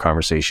 we're going to have a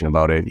conversation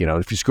about it.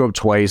 If you screw up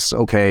twice,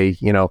 okay.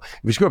 If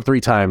you screw up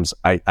 3 times,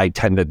 I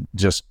tend to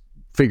just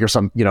figure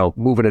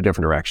move in a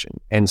different direction.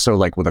 And so,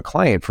 like with a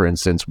client, for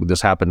instance,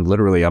 this happened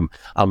literally, I'm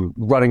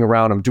running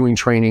around, I'm doing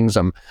trainings,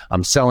 I'm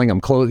selling,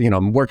 I'm closing,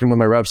 I'm working with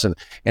my reps,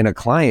 and a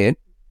client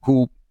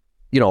who,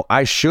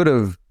 I should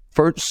have,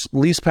 first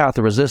least path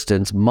of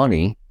resistance,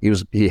 money.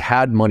 He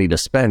had money to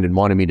spend and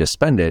wanted me to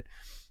spend it.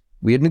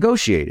 We had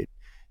negotiated.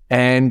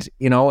 And,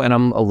 and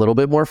I'm a little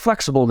bit more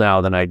flexible now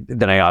than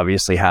I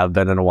obviously have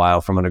been in a while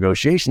from a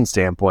negotiation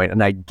standpoint.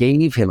 And I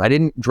gave him, I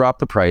didn't drop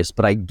the price,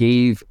 but I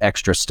gave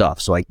extra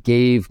stuff. So I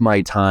gave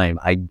my time,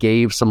 I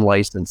gave some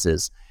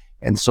licenses.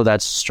 And so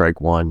that's strike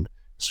 1,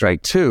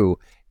 strike 2.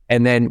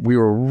 And then we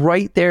were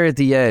right there at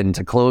the end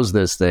to close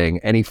this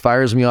thing. And he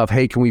fires me off.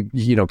 Hey, can we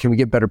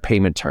get better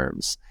payment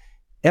terms?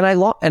 And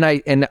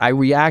I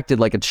reacted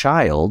like a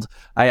child.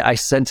 I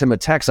sent him a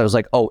text. I was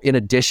like, oh, in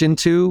addition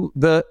to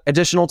the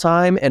additional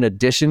time, in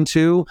addition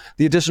to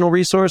the additional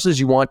resources,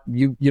 you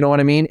know what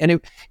I mean?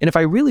 And if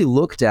I really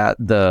looked at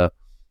the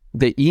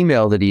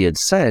email that he had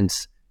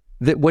sent,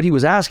 that what he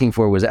was asking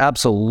for was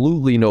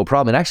absolutely no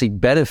problem. It actually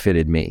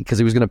benefited me because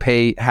he was going to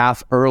pay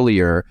half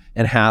earlier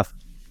and half,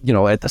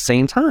 at the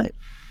same time.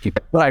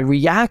 But I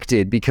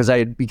reacted because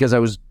I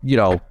was,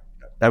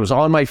 I was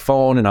on my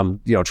phone and I'm,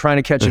 trying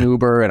to catch an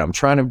Uber and I'm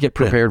trying to get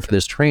prepared for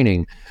this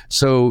training.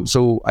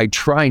 So I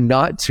try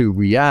not to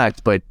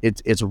react, but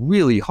it's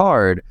really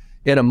hard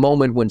in a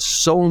moment when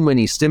so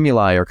many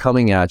stimuli are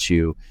coming at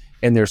you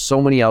and there's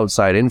so many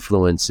outside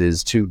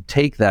influences to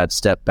take that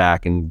step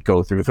back and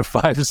go through the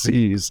 5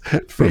 C's,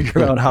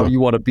 figure out how you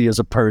want to be as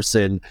a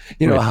person,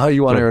 how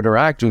you want to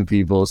interact with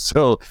people.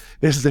 So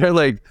is there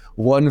like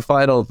one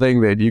final thing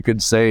that you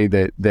could say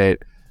that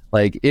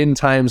like in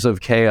times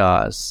of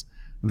chaos,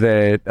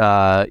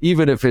 that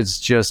even if it's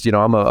just,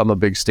 I'm a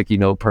big sticky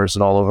note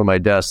person all over my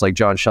desk, like,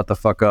 John, shut the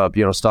fuck up,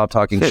 stop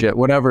talking shit,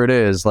 whatever it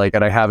is, like,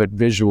 and I have it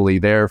visually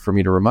there for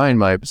me to remind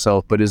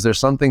myself. But is there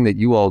something that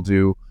you all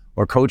do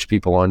or coach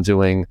people on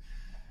doing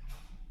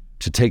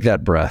to take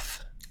that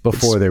breath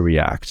before they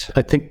react?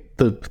 I think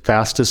the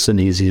fastest and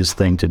easiest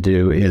thing to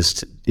do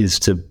is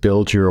to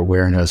build your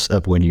awareness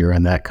of when you're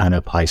in that kind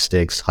of high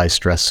stakes, high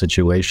stress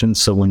situation.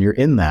 So when you're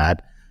in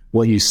that,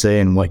 what you say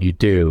and what you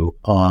do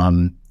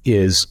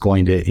is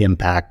going to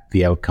impact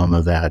the outcome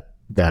of that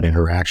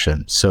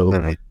interaction.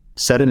 So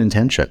set an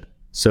intention.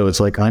 So it's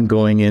like I'm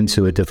going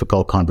into a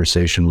difficult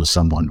conversation with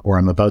someone, or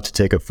I'm about to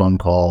take a phone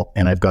call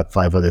and I've got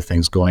 5 other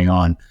things going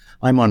on.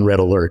 I'm on red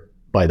alert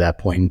by that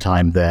point in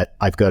time that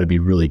I've got to be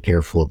really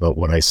careful about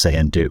what I say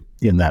and do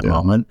in that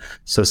moment.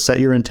 So set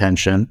your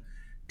intention,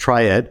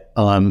 try it.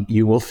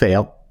 You will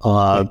fail,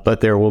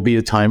 but there will be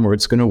a time where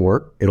it's going to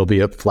work. It'll be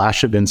a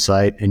flash of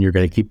insight and you're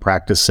going to keep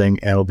practicing,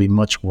 and it'll be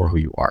much more who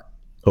you are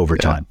over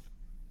time.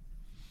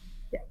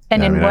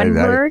 And in one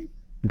word,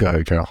 go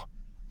ahead, Carol.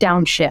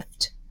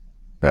 downshift.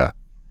 Yeah.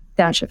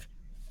 Downshift.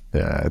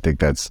 Yeah, I think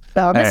that's.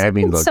 So this I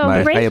mean, has look, been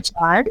so great,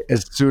 John.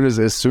 as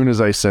soon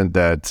as I sent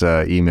that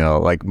email,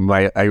 like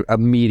my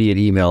immediate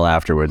email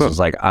afterwards was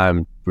like,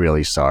 "I'm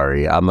really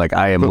sorry. I'm like,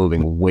 I am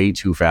moving way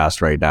too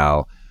fast right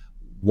now.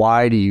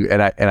 Why do you?"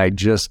 And I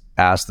just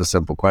asked the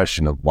simple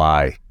question of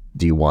why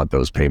do you want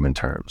those payment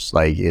terms?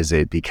 Like, is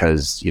it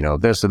because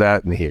this or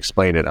that? And he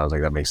explained it. And I was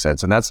like, that makes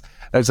sense. And that's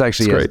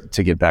actually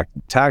to get back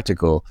to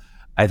tactical.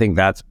 I think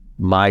that's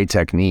my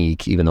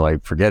technique, even though I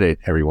forget it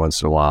every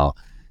once in a while.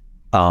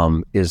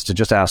 Is to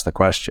just ask the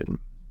question,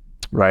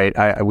 right?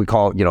 We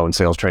call it, in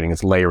sales training,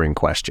 it's layering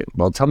question.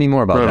 Well, tell me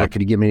more about that.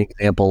 Could you give me an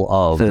example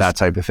of that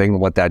type of thing?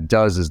 What that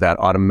does is that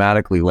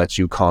automatically lets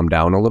you calm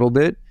down a little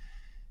bit.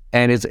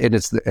 And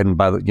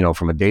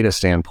from a data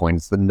standpoint,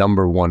 it's the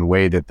number one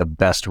way that the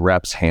best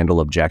reps handle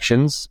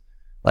objections.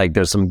 Like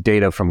there's some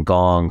data from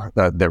Gong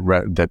that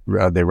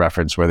they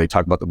reference where they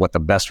talk about what the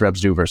best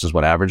reps do versus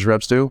what average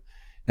reps do.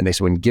 And they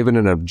say when given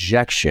an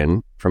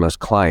objection from a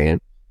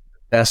client,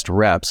 best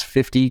reps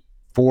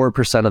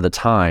 54% of the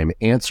time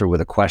answer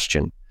with a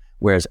question,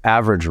 whereas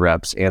average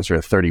reps answer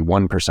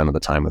 31% of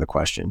the time with a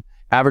question.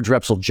 Average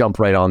reps will jump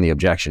right on the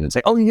objection and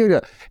say, "Oh, yeah,"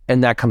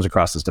 and that comes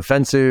across as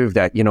defensive.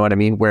 That you know what I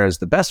mean. Whereas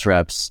the best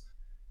reps,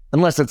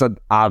 unless it's an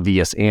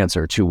obvious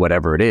answer to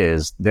whatever it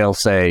is, they'll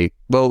say,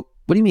 "Well,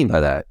 what do you mean by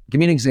that? Give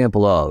me an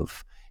example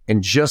of."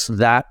 And just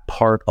that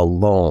part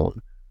alone,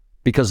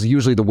 because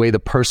usually the way the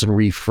person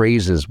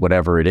rephrases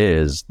whatever it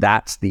is,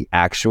 that's the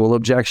actual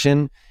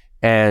objection.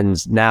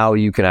 And now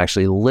you can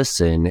actually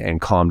listen and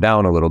calm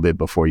down a little bit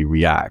before you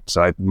react.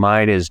 So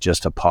mine is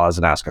just to pause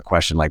and ask a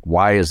question like,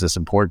 why is this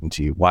important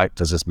to you? Why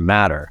does this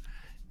matter?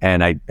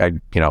 And I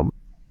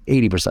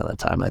 80% of the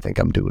time, I think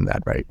I'm doing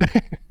that right.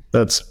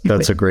 That's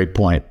a great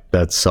point.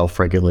 That's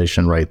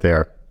self-regulation right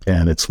there.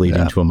 And it's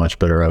leading to a much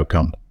better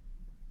outcome.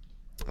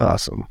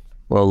 Awesome.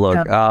 Well,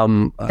 look,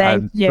 I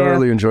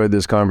thoroughly enjoyed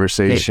this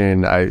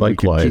conversation. We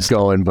could keep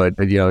going, but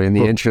in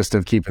the interest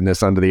of keeping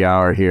this under the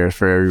hour here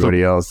for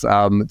everybody else,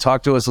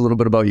 talk to us a little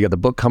bit about, you got the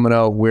book coming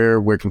out.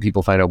 Where can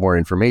people find out more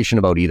information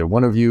about either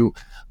one of you?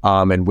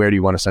 And where do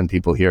you want to send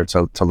people here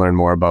to learn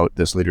more about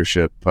this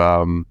leadership?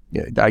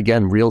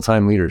 Again,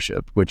 real-time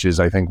leadership, which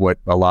is, I think, what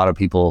a lot of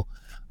people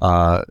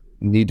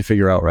need to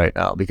figure out right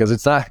now, because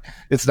it's not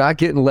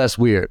getting less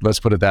weird.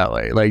 Let's put it that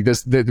way. Like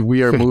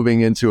we are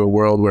moving into a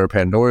world where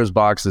Pandora's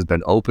box has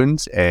been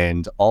opened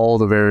and all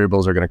the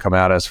variables are going to come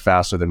at us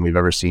faster than we've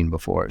ever seen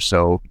before.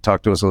 So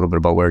talk to us a little bit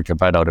about where we can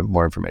find out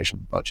more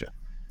information about you.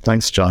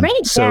 Thanks, John. Now,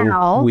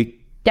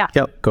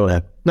 go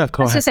ahead. No,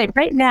 go ahead. To say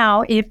right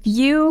now, if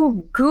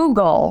you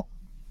Google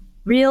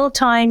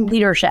real-time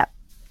leadership,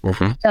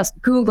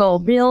 just Google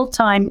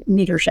real-time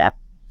leadership,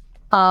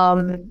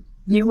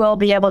 you will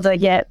be able to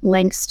get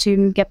links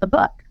to get the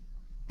book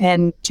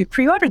and to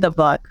pre-order the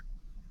book.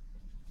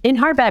 In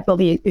hardback, we'll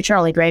be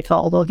eternally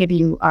grateful. We'll give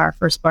you our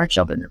firstborn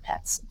children or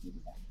pets.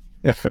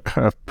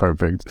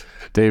 Perfect.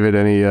 David,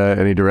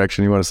 any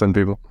direction you want to send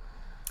people?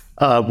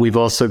 We've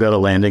also got a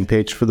landing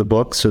page for the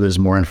book. So there's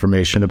more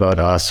information about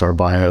us, our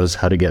bios,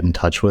 how to get in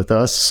touch with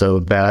us. So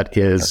that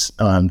is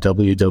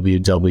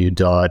www.rtl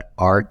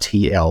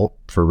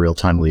for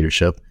Real-Time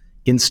Leadership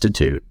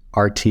Institute,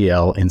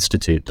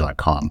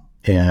 rtlinstitute.com.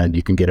 And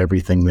you can get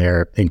everything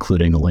there,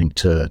 including a link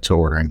to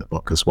ordering the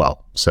book as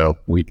well. So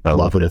we'd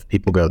love it if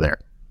people go there.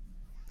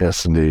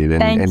 Yes, indeed.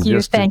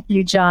 Thank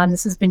you, John.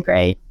 This has been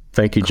great.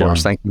 Thank you, John. Of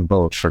course, thank you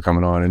both for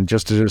coming on. And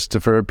just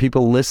for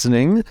people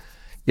listening,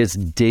 it's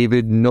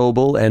David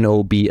Noble,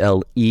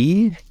 Noble,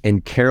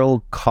 and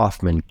Carol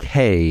Kauffman,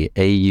 Kauffman.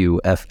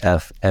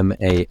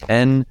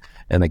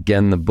 And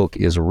again, the book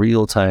is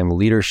Real-Time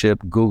Leadership.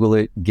 Google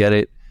it, get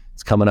it.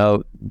 It's coming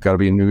out. Got to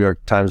be a New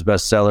York Times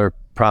bestseller.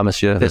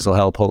 Promise you, this will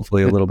help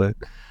hopefully a little bit.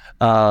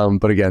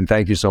 But again,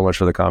 thank you so much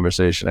for the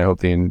conversation. I hope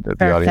the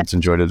audience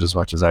enjoyed it as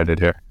much as I did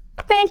here.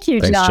 Thank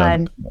you, Thanks,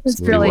 John. It was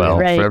really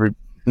great. For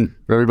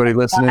everybody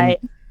listening,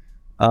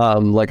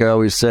 like I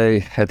always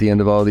say at the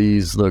end of all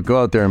these, look,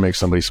 go out there and make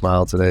somebody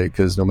smile today,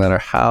 because no matter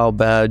how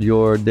bad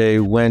your day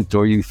went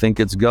or you think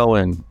it's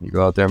going, you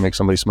go out there and make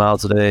somebody smile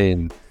today,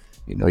 and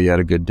you had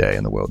a good day,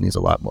 and the world needs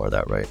a lot more of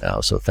that right now.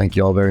 So thank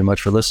you all very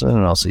much for listening,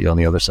 and I'll see you on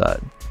the other side.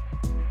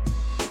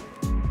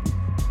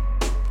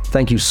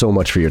 thank you so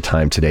much for your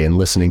time today and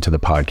listening to the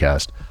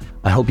podcast.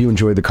 I hope you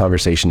enjoyed the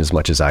conversation as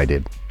much as I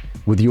did.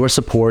 With your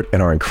support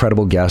and our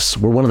incredible guests,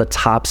 we're one of the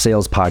top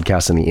sales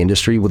podcasts in the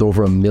industry with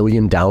over 1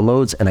 million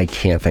downloads, and I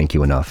can't thank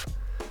you enough.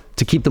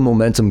 To keep the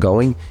momentum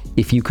going,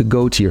 if you could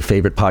go to your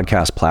favorite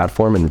podcast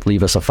platform and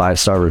leave us a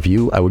 5-star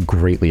review, I would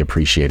greatly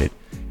appreciate it.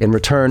 In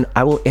return,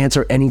 I will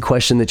answer any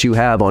question that you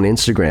have on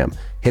Instagram.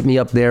 Hit me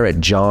up there at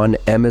John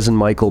M as in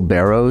Michael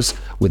Barrows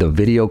with a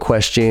video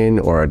question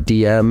or a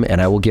DM,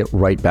 and I will get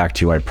right back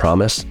to you, I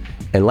promise.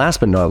 And last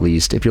but not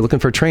least, if you're looking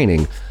for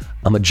training,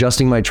 I'm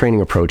adjusting my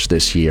training approach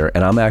this year,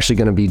 and I'm actually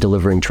going to be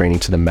delivering training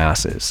to the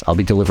masses. I'll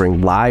be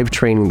delivering live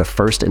training the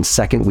first and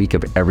second week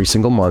of every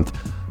single month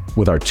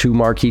with our 2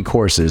 marquee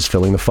courses,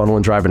 Filling the Funnel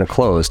and Driving to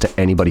Close, to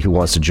anybody who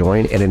wants to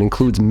join, and it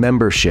includes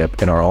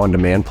membership in our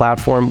on-demand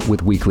platform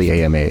with weekly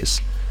AMAs.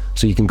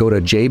 So you can go to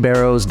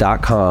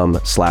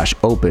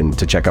jbarrows.com/open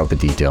to check out the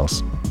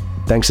details.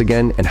 Thanks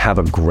again, and have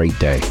a great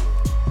day.